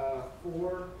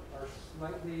 4 are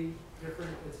slightly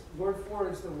different. Ward 4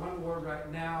 is the one ward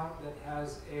right now that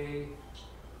has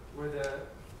where the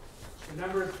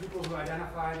number of people who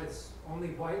identified as only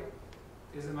white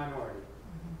is a minority.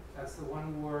 That's the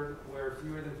one ward where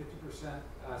fewer than 50%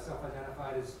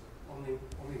 self-identified as only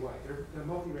white. They're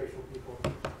multiracial people.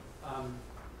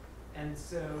 And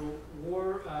so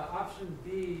option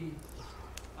B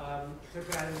took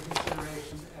that into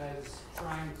consideration as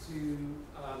trying to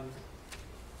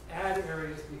add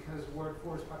areas, because Ward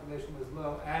 4's population was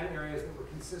low, add areas that were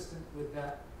consistent with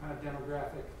that kind of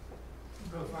demographic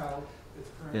profile that's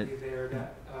currently there,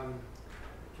 that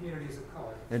communities of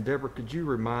color. And Deborah, could you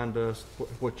remind us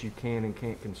what you can and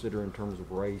can't consider in terms of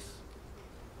race?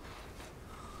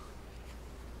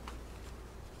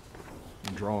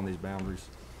 And drawing these boundaries.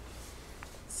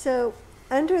 So,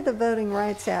 under the Voting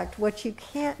Rights Act, what you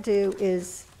can't do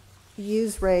is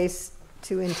use race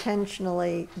to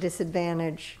intentionally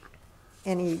disadvantage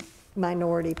any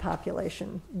minority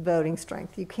population voting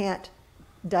strength. You can't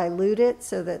dilute it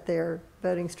so that their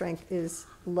voting strength is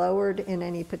lowered in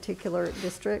any particular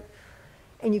district.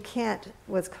 And you can't,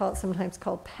 what's sometimes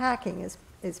called packing,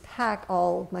 is pack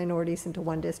all minorities into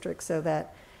one district so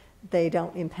that they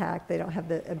don't have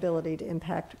the ability to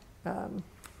impact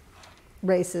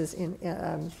races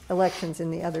in elections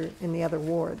in the other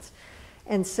wards.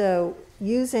 And so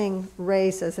using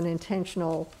race as an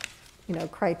intentional,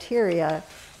 criteria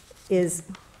is,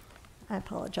 I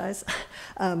apologize,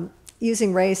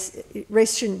 using race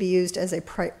shouldn't be used as a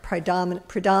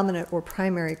predominant or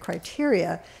primary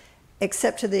criteria,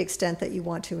 except to the extent that you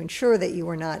want to ensure that you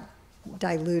are not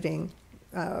diluting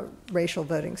racial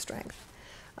voting strength.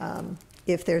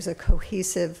 If there's a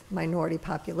cohesive minority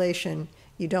population,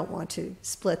 you don't want to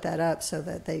split that up so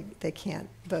that they can't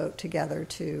vote together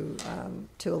to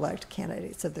elect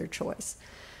candidates of their choice.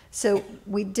 So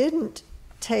we didn't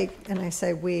take, and I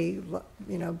say we,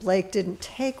 Blake didn't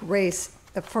take race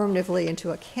affirmatively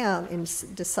into account in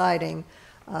deciding,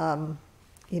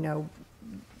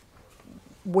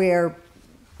 where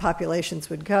populations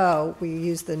would go. We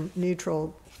used the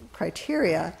neutral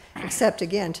criteria, except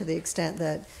again to the extent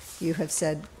that you have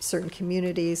said certain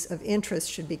communities of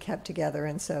interest should be kept together,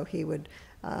 and so he would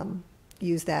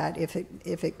use that if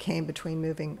it came between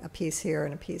moving a piece here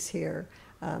and a piece here,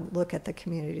 look at the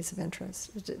communities of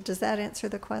interest. Does that answer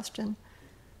the question?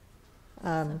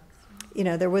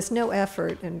 There was no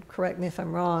effort, and correct me if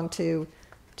I'm wrong, to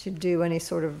do any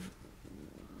sort of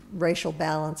racial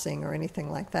balancing or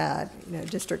anything like that.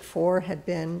 District 4 had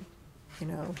been,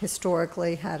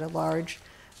 historically had a large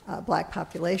black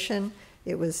population.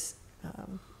 It was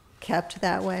kept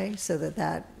that way so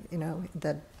that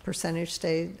the percentage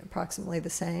stayed approximately the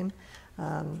same.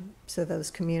 So those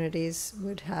communities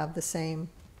would have the same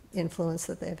influence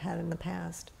that they've had in the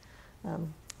past. I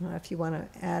don't know if you want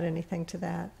to add anything to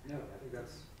that. No, I think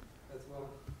that's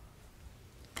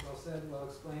well said, well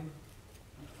explained.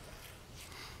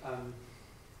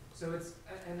 So it's,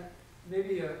 and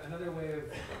maybe another way of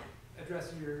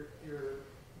addressing your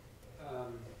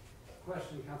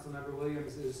question, Councilmember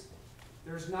Williams, is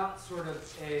there's not sort of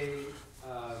a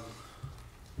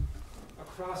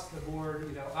across the board,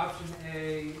 option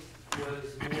A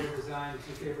was more designed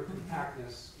to favor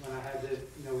compactness when I had to,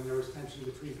 when there was tension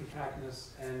between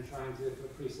compactness and trying to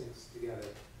put precincts together.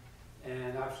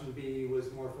 And option B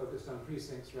was more focused on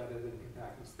precincts rather than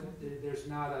compactness. There's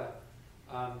not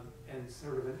and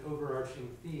sort of an overarching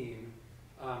theme.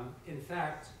 In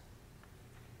fact,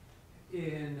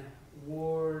 in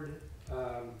Ward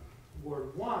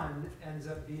 1 ends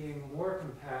up being more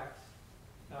compact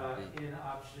in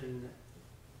option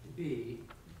B,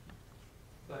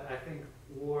 but I think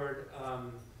Ward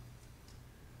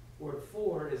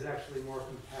 4 is actually more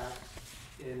compact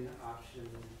in option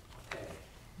A.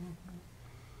 Mm-hmm.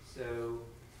 So,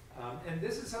 and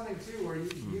this is something too where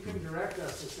you can direct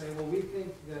us to say, well, we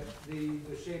think that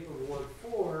the shape of Ward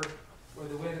 4, or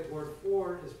the way that Ward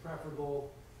 4 is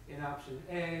preferable in option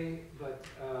A, but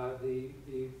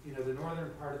the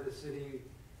northern part of the city,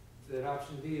 that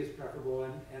option B is preferable,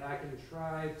 and I can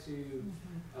try to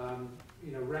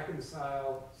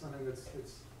reconcile something that's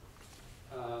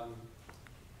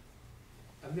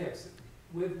a mix,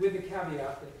 with the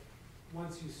caveat that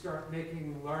once you start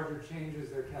making larger changes,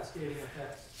 they're cascading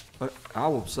effects. But I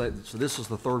will say, so this is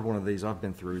the third one of these I've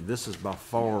been through. This is by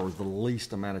far the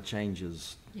least amount of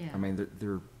changes. Yeah. I mean,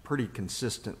 they're pretty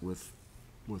consistent with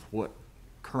what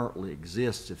currently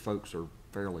exists if folks are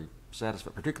fairly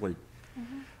satisfied, particularly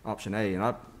option A. And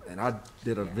I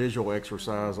did a visual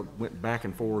exercise, I went back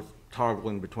and forth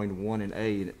toggling between 1 and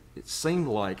A, and it seemed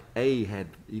like A had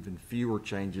even fewer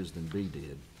changes than B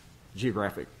did,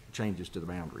 geographic changes to the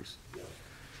boundaries. Yeah.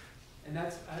 And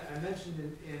that's, I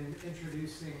mentioned in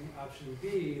introducing option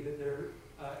B that there,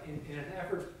 in an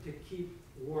effort to keep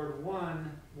Ward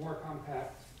 1 more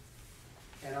compact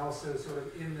and also sort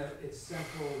of in its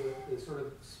central, the sort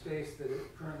of space that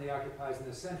it currently occupies in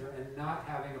the center and not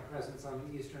having a presence on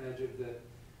the eastern edge of the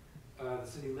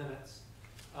city limits.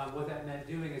 What that meant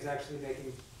doing is actually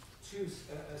making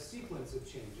a sequence of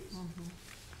changes.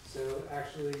 So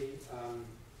actually,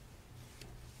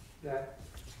 that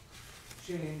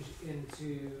change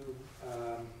into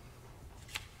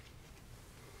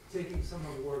taking some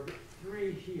of Ward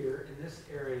 3 here in this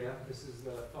area. This is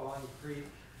the Falling Creek,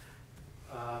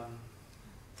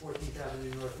 14th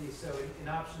Avenue Northeast. So in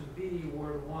option B,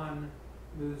 Ward 1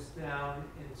 moves down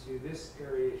into this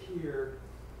area here,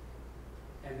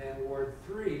 and then Ward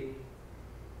 3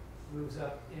 moves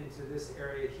up into this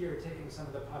area here, taking some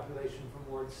of the population from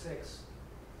Ward 6.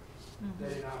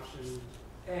 That in option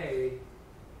A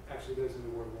actually goes into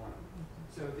Ward 1.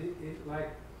 So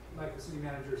like the city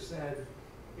manager said,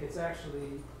 it's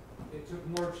actually, it took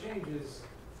more changes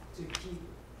to keep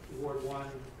Ward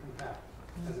 1 compact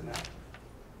as an act.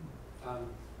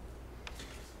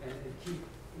 And keep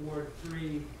Ward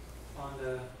 3 on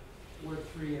the, Ward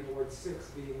 3 and Ward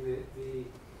 6 being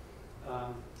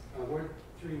Ward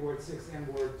 3, Ward 6, and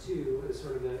Ward 2 is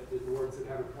sort of the wards that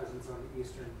have a presence on the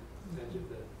eastern edge of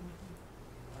the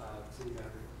city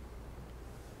boundary.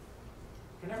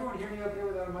 Can everyone hear me okay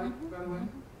without a mic, by the way? And,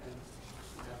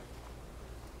 yeah.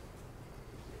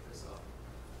 Take this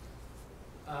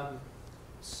off.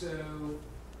 So,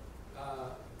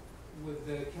 would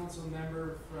the council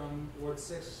member from Ward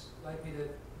 6 like me to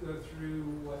go through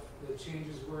what the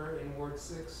changes were in Ward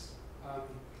 6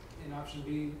 in option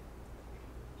B?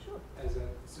 Sure.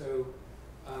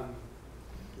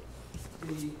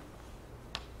 The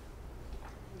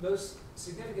most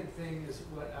significant thing is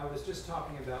what I was just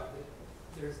talking about. That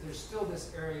there's still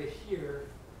this area here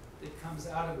that comes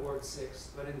out of Ward 6,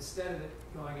 but instead of it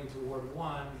going into Ward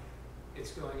 1,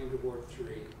 it's going into Ward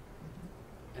 3.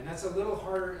 And that's a little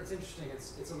harder. It's interesting.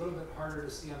 It's a little bit harder to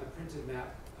see on the printed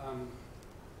map.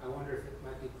 I wonder if it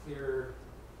might be clearer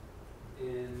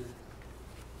in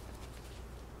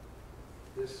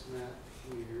this map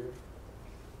here.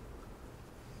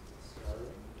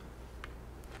 Sorry.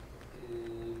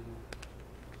 In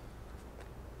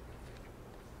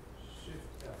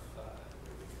Shift F5.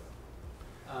 There we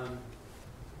go.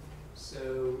 So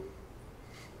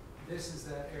this is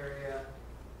that area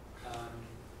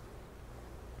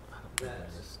that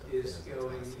is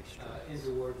going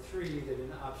into Ward 3, that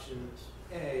in option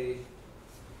A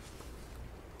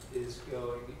is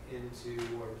going into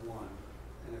Ward 1.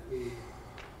 And if we,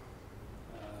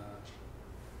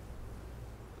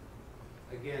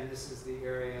 again, this is the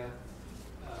area,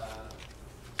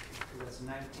 that's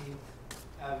 19th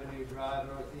Avenue Drive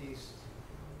Northeast,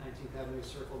 19th Avenue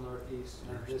Circle Northeast,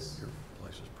 and this, Your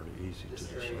place is pretty easy to this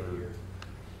discern. area here.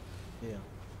 Yeah.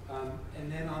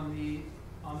 And then on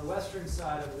the western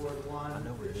side of Ward 1, I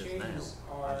know where it the is now. changes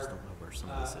I are, just don't know where some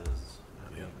of this is.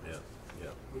 Yeah.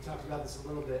 we talked about this a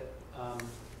little bit,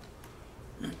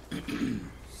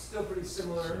 still pretty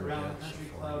similar Sure, around yeah, the country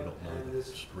so far you club don't know and the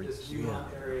this streets. Viewmont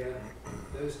area.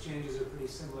 Those changes are pretty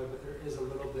similar, but there is a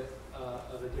little bit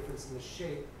of a difference in the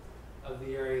shape of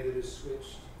the area that is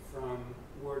switched from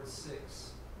Ward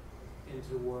 6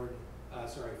 into Ward,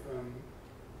 from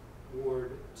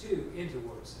Ward 2 into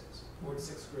Ward 6. Ward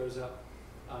 6 grows up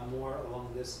more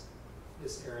along this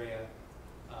area.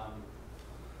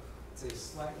 It's a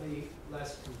slightly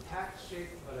less compact shape,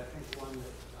 but I think one that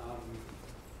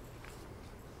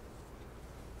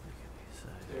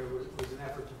there was an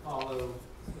effort to follow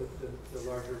the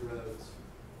larger roads.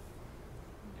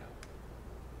 Yeah.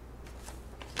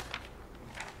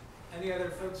 Any other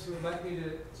folks who would like me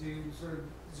to sort of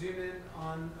zoom in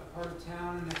on a part of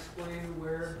town and explain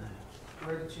where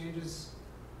the changes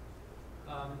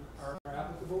are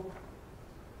applicable?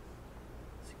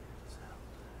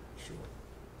 Sure.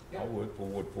 Yeah. I would for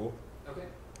Ward 4. Okay.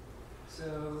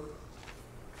 So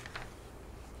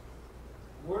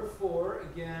Ward 4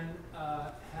 again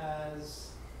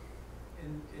has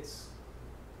in its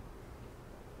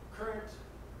current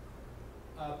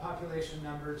population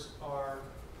numbers are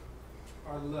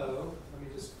low. Let me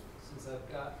just, since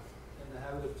I've got in the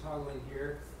habit of toggling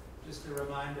here, just a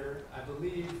reminder, I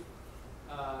believe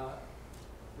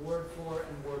Ward 4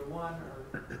 and Ward 1 are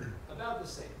about the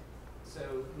same.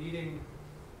 So needing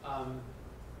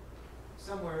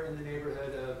somewhere in the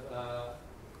neighborhood of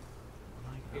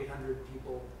 800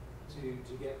 people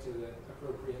to get to the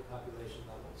appropriate population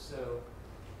level. So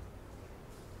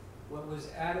what was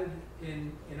added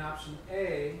in option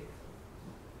A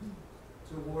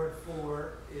to Ward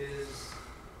 4 is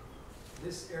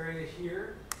this area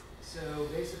here. So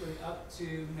basically up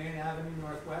to Main Avenue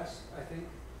Northwest, I think.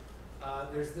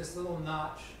 There's this little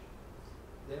notch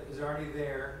that is already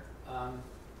there.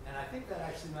 And I think that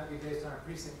actually might be based on a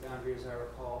precinct boundary, as I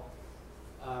recall.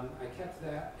 I kept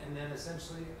that, and then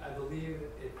essentially, I believe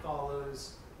it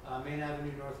follows Main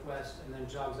Avenue Northwest and then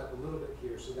jogs up a little bit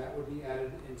here. So that would be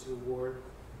added into Ward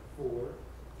 4.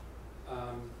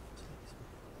 I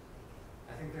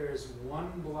think there is one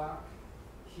block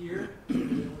here that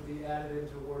would be added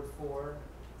into Ward 4.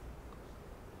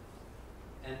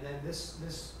 And then this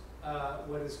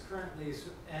what is currently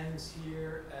ends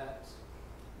here at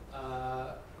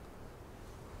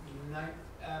 9th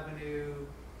Avenue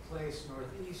Place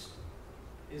Northeast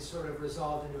is sort of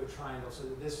resolved into a triangle, so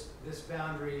that this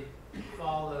boundary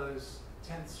follows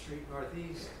 10th Street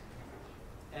Northeast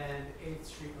and 8th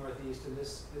Street Northeast, and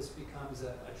this becomes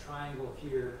a triangle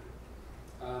here.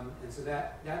 And so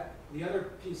that the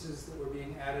other pieces that were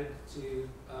being added to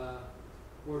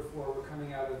Ward 4 were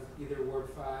coming out of either Ward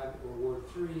 5 or Ward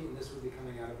 3, and this would be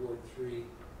coming out of Ward 3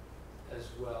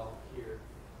 as well here.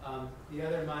 The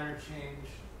other minor change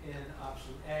in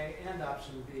option A and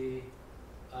option B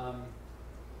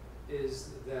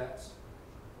is that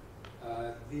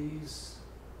these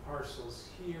parcels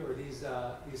here, or these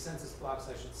census blocks,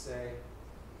 I should say,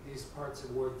 these parts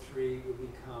of Ward 3 would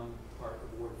become part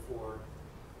of Ward 4.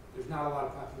 There's not a lot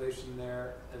of population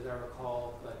there, as I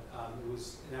recall, but it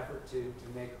was an effort to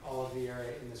make all of the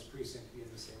area in this precinct be in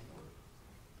the same ward.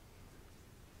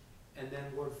 And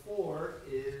then Ward 4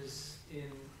 is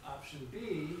in option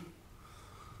B.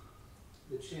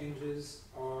 The changes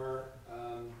are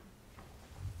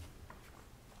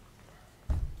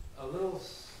a little,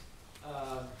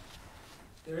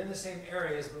 they're in the same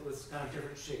areas, but with kind of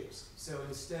different shapes. So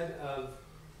instead of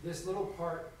this little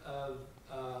part of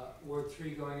Ward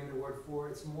 3 going into Ward 4,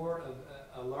 it's more of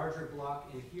a larger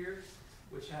block in here,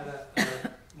 which had a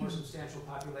more substantial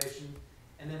population.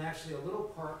 And then actually a little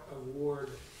part of Ward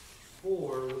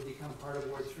 4 would become part of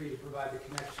Ward 3 to provide the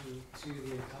connection to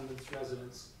the incumbent's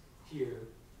residence here.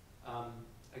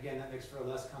 Again, that makes for a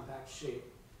less compact shape.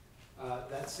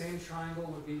 That same triangle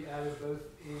would be added both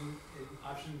in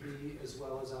option B as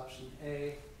well as option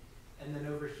A. And then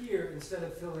over here, instead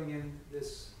of filling in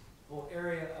this whole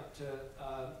area up to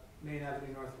Main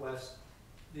Avenue Northwest,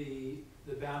 the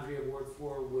boundary of Ward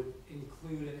 4 would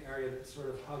include an area that sort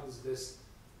of hugs this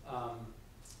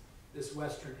this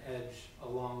western edge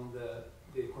along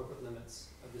the corporate limits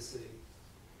of the city,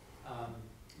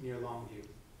 near Longview.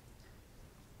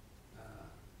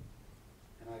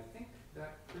 And I think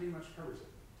that pretty much covers it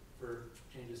for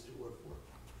changes to Ward 4.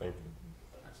 Thank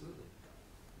you. Absolutely.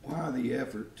 Why the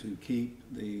effort to keep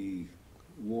the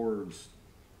wards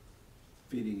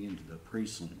fitting into the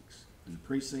precincts? And the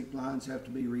precinct lines have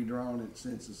to be redrawn at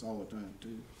census all the time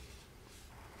too.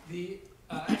 The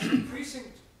actually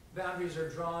precinct boundaries are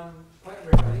drawn quite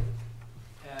rarely,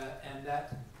 and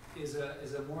that is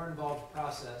a more involved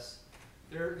process.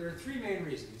 There are three main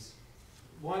reasons.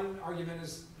 One argument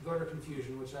is voter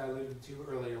confusion, which I alluded to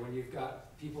earlier, when you've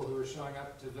got people who are showing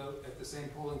up to vote at the same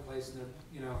polling place and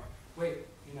they're, wait,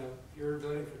 you're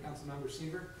voting for Councilmember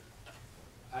Seaver?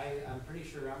 I'm pretty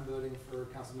sure I'm voting for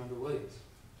Councilmember Williams,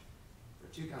 or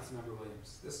two Councilmember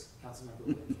Williams, this Councilmember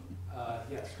Williams.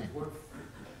 Yes,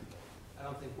 I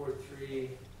don't think Ward 3,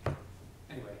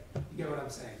 anyway, you get what I'm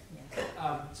saying.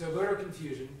 Yeah. So voter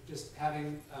confusion, just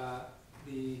having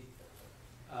the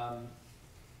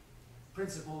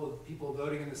principle of people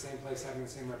voting in the same place, having the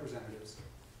same representatives.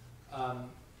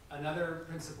 Another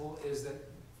principle is that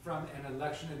from an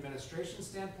election administration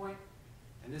standpoint,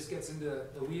 and this gets into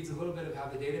the weeds a little bit of how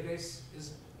the database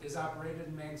is operated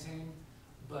and maintained,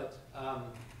 but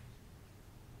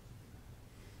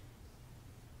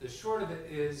the short of it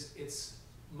is it's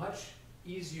much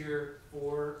easier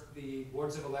for the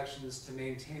boards of elections to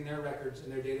maintain their records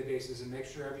and their databases and make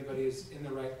sure everybody is in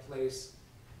the right place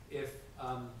if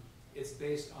it's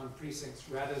based on precincts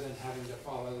rather than having to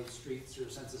follow streets or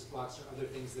census blocks or other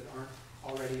things that aren't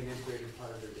already an integrated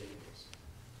part of their database.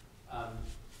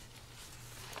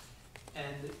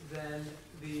 And then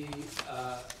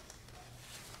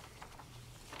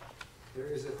there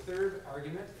is a third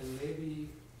argument, and maybe,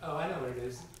 oh, I know what it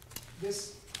is.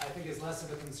 This, I think, is less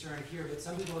of a concern here, but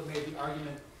some people have made the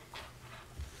argument,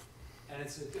 and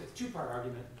it's a two-part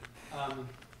argument.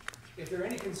 If there are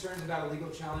any concerns about a legal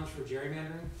challenge for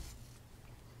gerrymandering,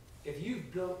 if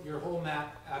you've built your whole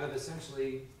map out of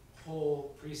essentially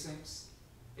whole precincts,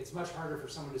 it's much harder for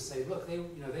someone to say, look, they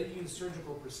use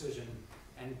surgical precision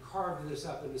and carved this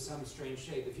up into some strange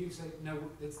shape. If you say, no,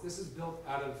 this is built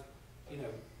out of,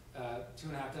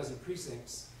 2.5 dozen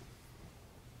precincts,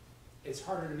 it's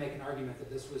harder to make an argument that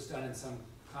this was done in some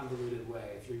convoluted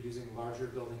way if you're using larger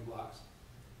building blocks.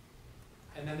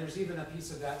 And then there's even a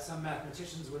piece of that, some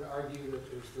mathematicians would argue that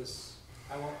there's this,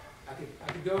 I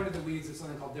could go into the weeds of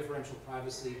something called differential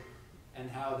privacy, and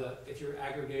how if you're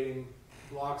aggregating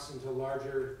blocks into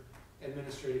larger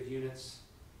administrative units,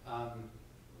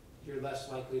 you're less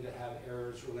likely to have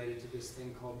errors related to this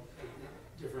thing called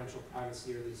differential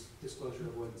privacy, or this disclosure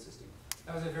avoidance system.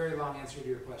 That was a very long answer to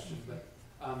your question, but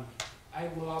I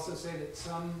will also say that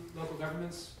some local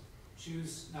governments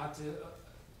choose not to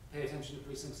pay attention to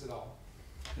precincts at all.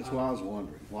 That's why I was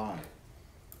wondering, why?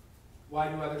 Why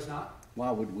do others not?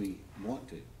 Why would we want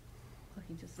to?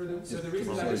 So the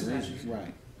reasons I just mentioned.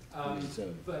 Right. I mean,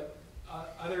 so, But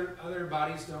other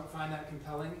bodies don't find that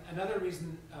compelling. Another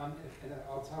reason, and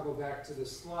I'll toggle back to the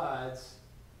slides,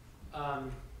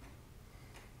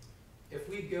 if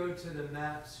we go to the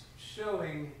maps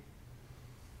showing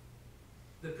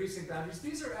the precinct boundaries,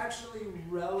 these are actually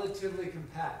relatively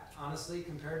compact, honestly,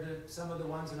 compared to some of the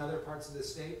ones in other parts of the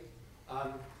state.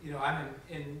 I'm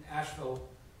in Asheville,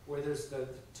 where there's the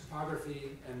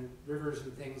topography and rivers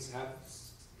and things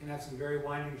can have some very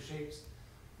winding shapes.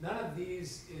 None of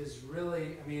these is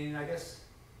really, I guess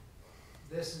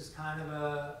this is kind of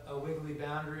a wiggly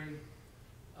boundary,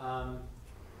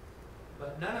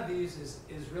 but none of these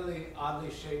is really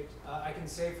oddly shaped. I can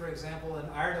say, for example, in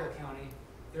Iredell County,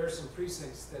 there are some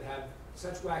precincts that have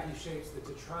such wacky shapes that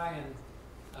to try and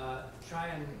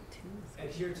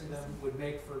adhere to them would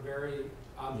make for very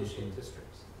oddly shaped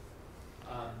districts.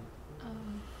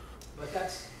 But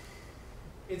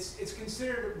it's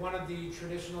considered one of the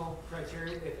traditional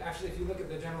criteria. If you look at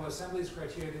the General Assembly's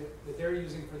criteria that they're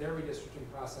using for their redistricting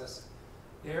process,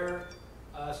 they're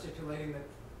stipulating that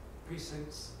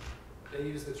precincts, they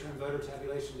use the term voter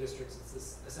tabulation districts,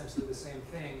 it's essentially the same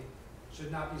thing, should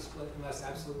not be split unless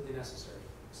absolutely necessary.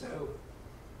 So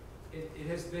it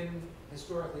has been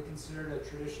historically considered a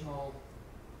traditional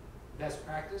best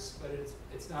practice, but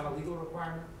it's not a legal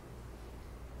requirement.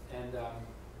 And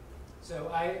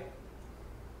so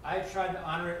I've tried to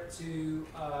honor it to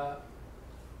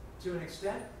an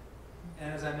extent,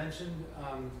 and as I mentioned,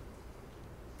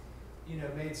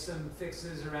 made some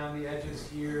fixes around the edges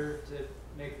here to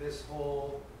make this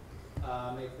whole,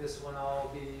 make this one all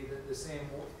be the same,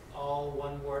 all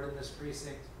one ward in this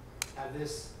precinct. Have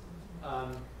this,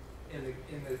 in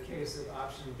the case of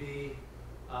option B,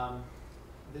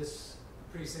 this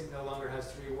precinct no longer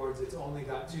has 3 wards, it's only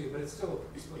got 2, but it's still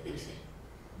a split precinct.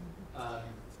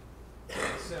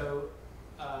 So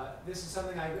this is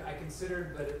something I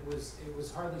considered, but it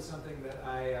was hardly something that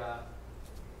I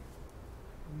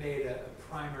made a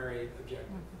primary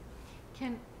objective.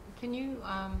 Can you,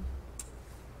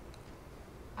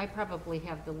 I probably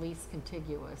have the least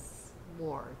contiguous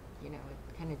ward, it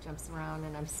kind of jumps around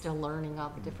and I'm still learning all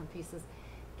the different pieces.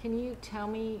 Can you tell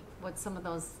me what some of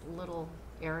those little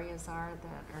areas are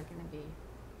that are going to be?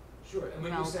 Sure, and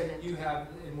when you say you have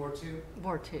in Ward 2?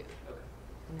 Ward 2.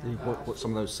 Okay. What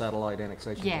some of those satellite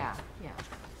annexations? Yeah.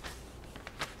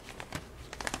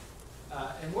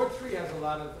 And Ward 3 has a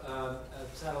lot of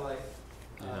satellite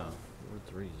Ward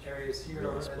 3 's areas here,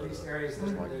 really or at split least up. areas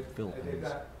It's that like they've Philippines.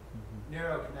 got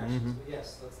narrow connections. Mhm. But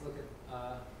yes, let's look at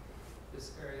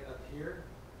this area up here.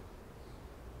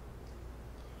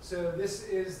 So this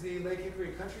is the Lake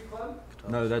Hickory Country Club.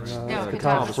 No, that's No, No, Catawba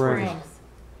Catawba Springs. Springs.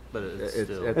 But it's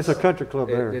It's- still. It's a country club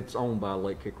there. It's owned by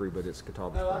Lake Hickory, but it's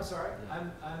Catawba No, I'm Springs.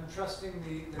 sorry. I'm trusting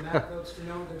the map folks to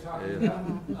know what they're talking Yeah.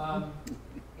 about.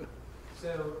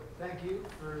 So thank you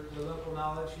for the local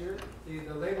knowledge here.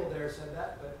 The label there said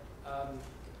that, but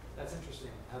that's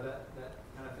interesting how that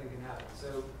kind of thing can happen.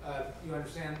 So you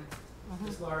understand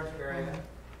this large area,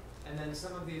 and then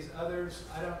some of these others.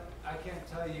 I can't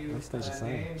tell you They stay the a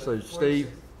same. name. But So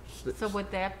Steve, So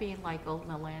would that be like Old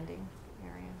Mill Landing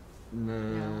area?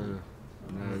 no,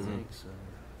 I no. think so.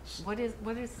 What is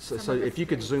So some of the if you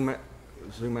could streets?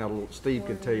 zoom out a little, Steve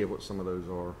can tell you what some of those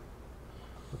are.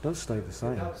 But those stay the It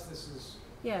same. helps. This is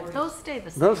Yeah, those stay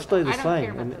the same. Those stay though. the I don't care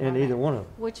same about the in one either that- one of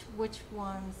them. Which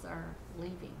ones are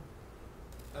leaving?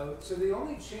 so the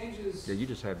only changes. Yeah, you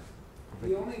just had.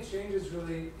 The only changes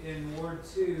really in Ward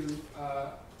 2,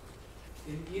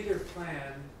 in either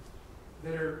plan,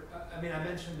 that are, I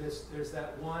mentioned this, there's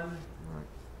that one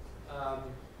Right.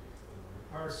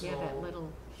 parcel Yeah, that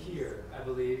little piece. here, I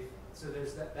believe. So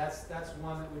there's that's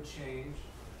one that would change.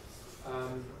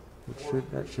 That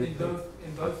should In be.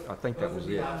 both, I think that both was of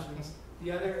the it. options.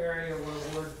 The other area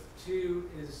where Ward 2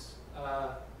 is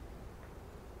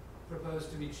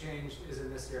proposed to be changed is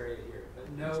in this area here,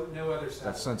 but no other stuff.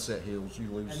 That's Sunset Hills, you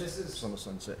And lose this is- some of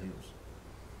Sunset Hills.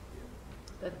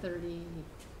 The 30,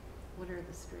 what are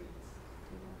the streets?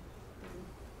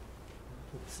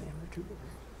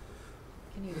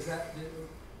 Can you, Is that,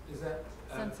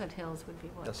 Sunset Hills would be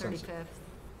what, That's Sunset. 35th?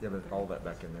 Yeah, but all that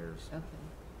back in there is, Okay.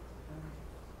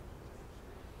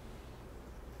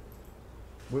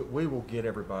 we will get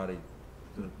everybody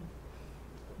the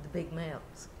The big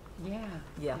maps. Yeah.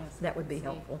 Yeah, yes, that would be see.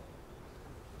 helpful.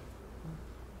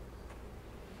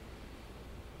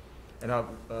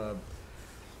 And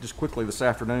just quickly this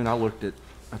afternoon, I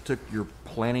took your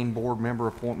planning board member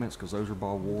appointments, because those are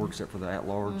by ward except for the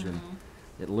at-large, and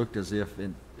it looked as if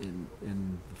in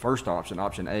the first option,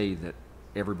 option A, that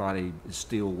everybody is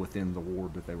still within the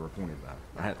ward that they were appointed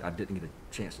by. I didn't get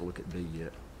a chance to look at B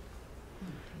yet.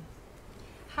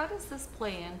 How does this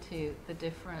play into the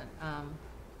different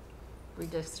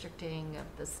redistricting of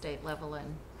the state level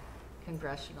and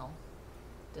congressional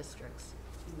districts?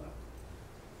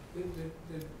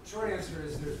 the short answer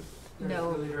is there's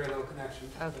No. really very little connection.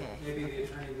 But Okay. maybe the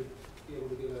attorney would be able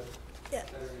to give a Yeah.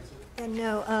 better answer. And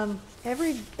no,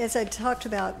 as I talked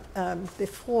about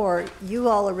before, you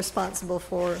all are responsible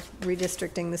for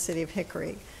redistricting the city of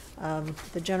Hickory.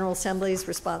 The General Assembly is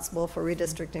responsible for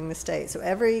redistricting the state. So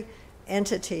every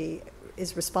entity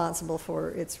is responsible for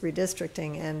its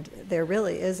redistricting, and there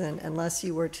really isn't, unless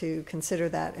you were to consider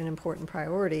that an important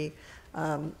priority.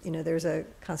 There's a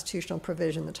constitutional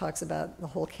provision that talks about the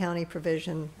whole county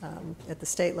provision at the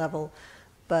state level,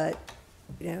 but,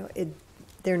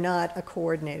 they're not a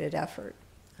coordinated effort.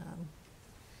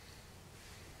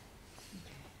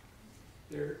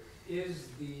 There is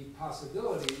the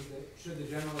possibility that should the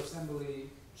General Assembly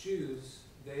choose,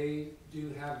 they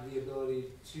do have the ability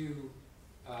to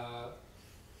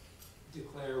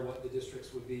declare what the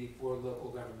districts would be for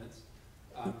local governments.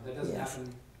 That doesn't Yes.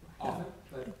 happen often,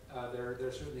 but there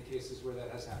are certainly cases where that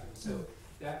has happened. So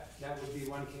that would be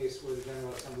one case where the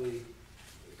General Assembly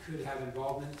could have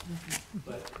involvement,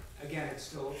 but again, it's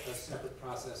still a separate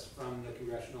process from the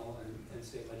congressional and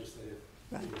state legislative.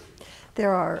 Right. redistricting.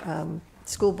 There are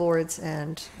school boards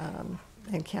and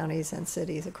counties and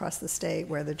cities across the state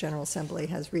where the General Assembly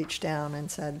has reached down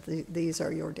and said, these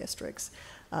are your districts.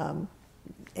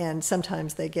 And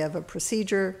sometimes they give a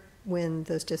procedure when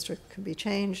those districts can be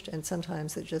changed, and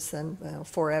sometimes it just then,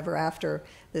 forever after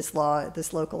this law,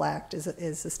 this local act is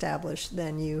established,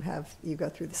 then you go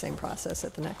through the same process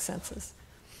at the next census.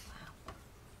 Wow.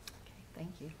 Okay,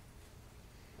 thank you.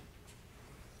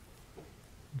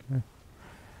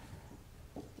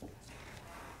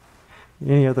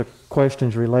 Any other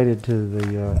questions related to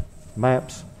the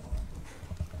maps?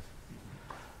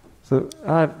 So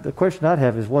the question I'd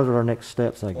have is, what are our next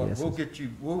steps, I Well, guess?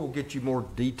 we'll get you more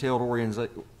detailed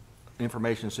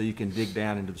information so you can dig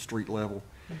down into the street level.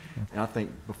 And I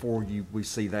think before we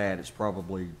see that, it's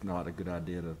probably not a good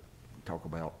idea to talk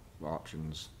about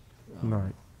options.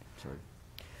 Right. So,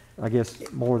 I guess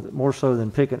more so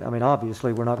than picking,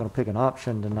 obviously, we're not going to pick an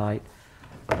option tonight.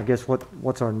 I guess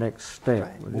what's our next step?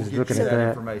 Right. we'll Is get looking you at that that.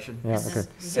 information. Yeah, okay. And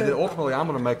then ultimately, I'm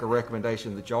going to make a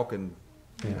recommendation that y'all can,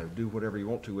 Yeah. do whatever you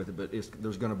want to with it, but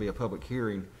there's going to be a public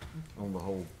hearing on the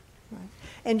whole. Right.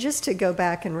 And just to go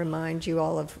back and remind you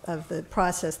all of the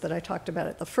process that I talked about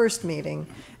at the first meeting,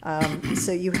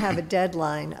 so you have a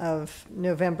deadline of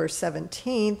November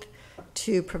 17th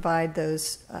to provide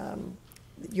those,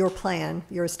 your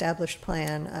established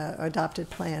plan, adopted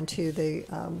plan to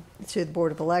the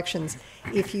Board of Elections.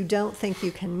 If you don't think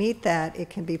you can meet that, it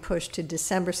can be pushed to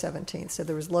December 17th. So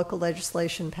there was local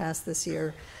legislation passed this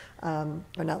year, or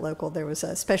not local, there was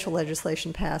a special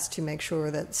legislation passed to make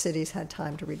sure that cities had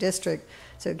time to redistrict.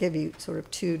 So it gave you sort of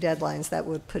two deadlines that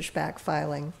would push back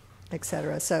filing, et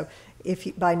cetera. So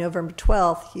if by November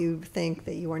 12th you think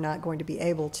that you are not going to be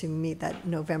able to meet that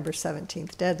November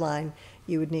 17th deadline,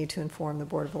 you would need to inform the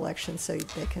Board of Elections so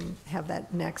they can have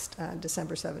that next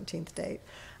December 17th date.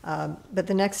 But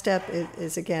the next step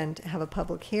is again, to have a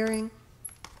public hearing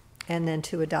and then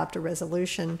to adopt a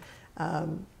resolution,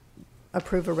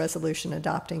 approve a resolution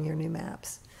adopting your new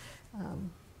maps.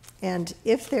 And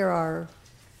if there are,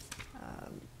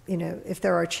 if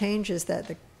there are changes that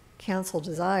the council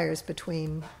desires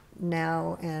between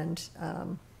now and,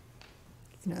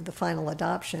 the final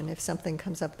adoption, if something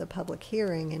comes up at the public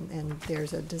hearing and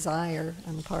there's a desire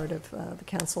on the part of the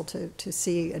council to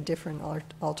see a different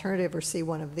alternative or see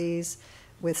one of these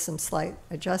with some slight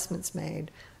adjustments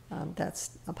made,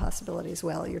 that's a possibility as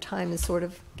well. Your time is sort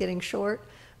of getting short,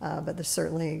 but there's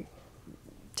certainly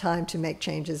time to make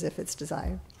changes if it's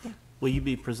desired. Yeah. Will you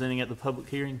be presenting at the public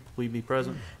hearing? Will you be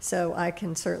present? So I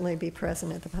can certainly be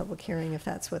present at the public hearing if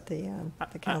that's what the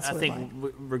council I would think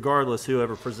like. regardless,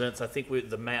 whoever presents, I think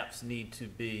the maps need to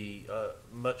be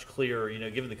much clearer, you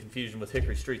know, given the confusion with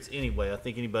Hickory Streets anyway. I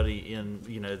think anybody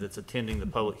that's attending the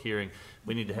public hearing,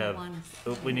 we need to have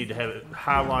it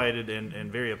highlighted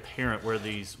and very apparent where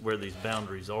these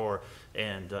boundaries are.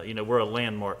 And, we're a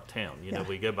landmark town, Yeah.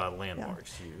 we go by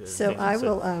landmarks. So I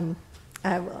will,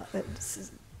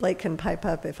 Blake can pipe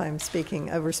up if I'm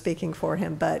over speaking for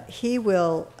him, but he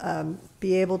will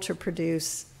be able to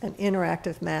produce an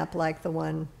interactive map like the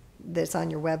one that's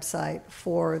on your website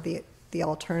for the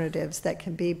alternatives that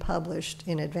can be published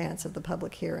in advance of the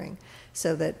public hearing,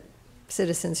 so that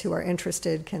citizens who are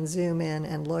interested can zoom in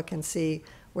and look and see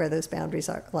where those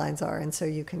lines are. And so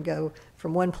you can go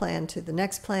from one plan to the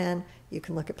next plan. You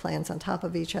can look at plans on top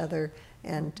of each other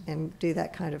and do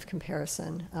that kind of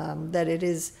comparison. That it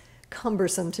is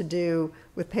cumbersome to do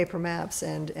with paper maps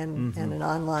and an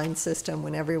online system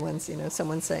when everyone's,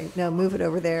 someone's saying, no, move it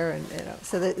over there. And,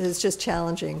 so that it's just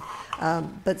challenging.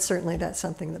 But certainly that's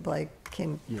something that Blake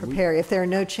can prepare. If there are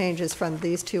no changes from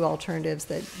these two alternatives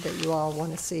that you all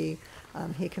want to see,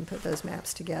 he can put those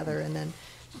maps together, and then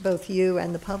both you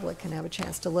and the public can have a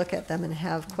chance to look at them and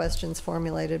have questions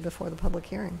formulated before the public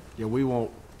hearing. Yeah, we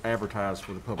won't advertise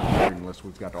for the public hearing unless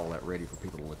we've got all that ready for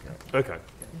people to look at. Okay.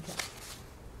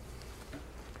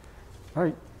 All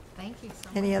right. Thank you so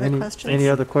much. Any other questions? Any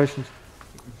other questions?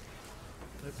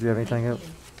 Do you have anything else?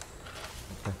 Okay.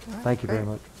 All right, Thank you very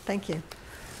great. much. Thank you.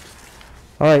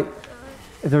 All right.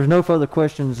 If there's no further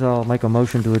questions, I'll make a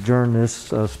motion to adjourn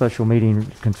this special meeting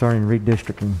concerning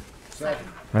redistricting. Second.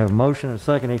 I have a motion and a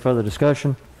second. Any further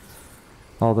discussion?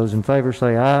 All those in favor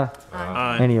say aye.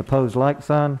 Aye. Any opposed, like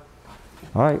sign?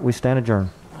 All right, we stand adjourned.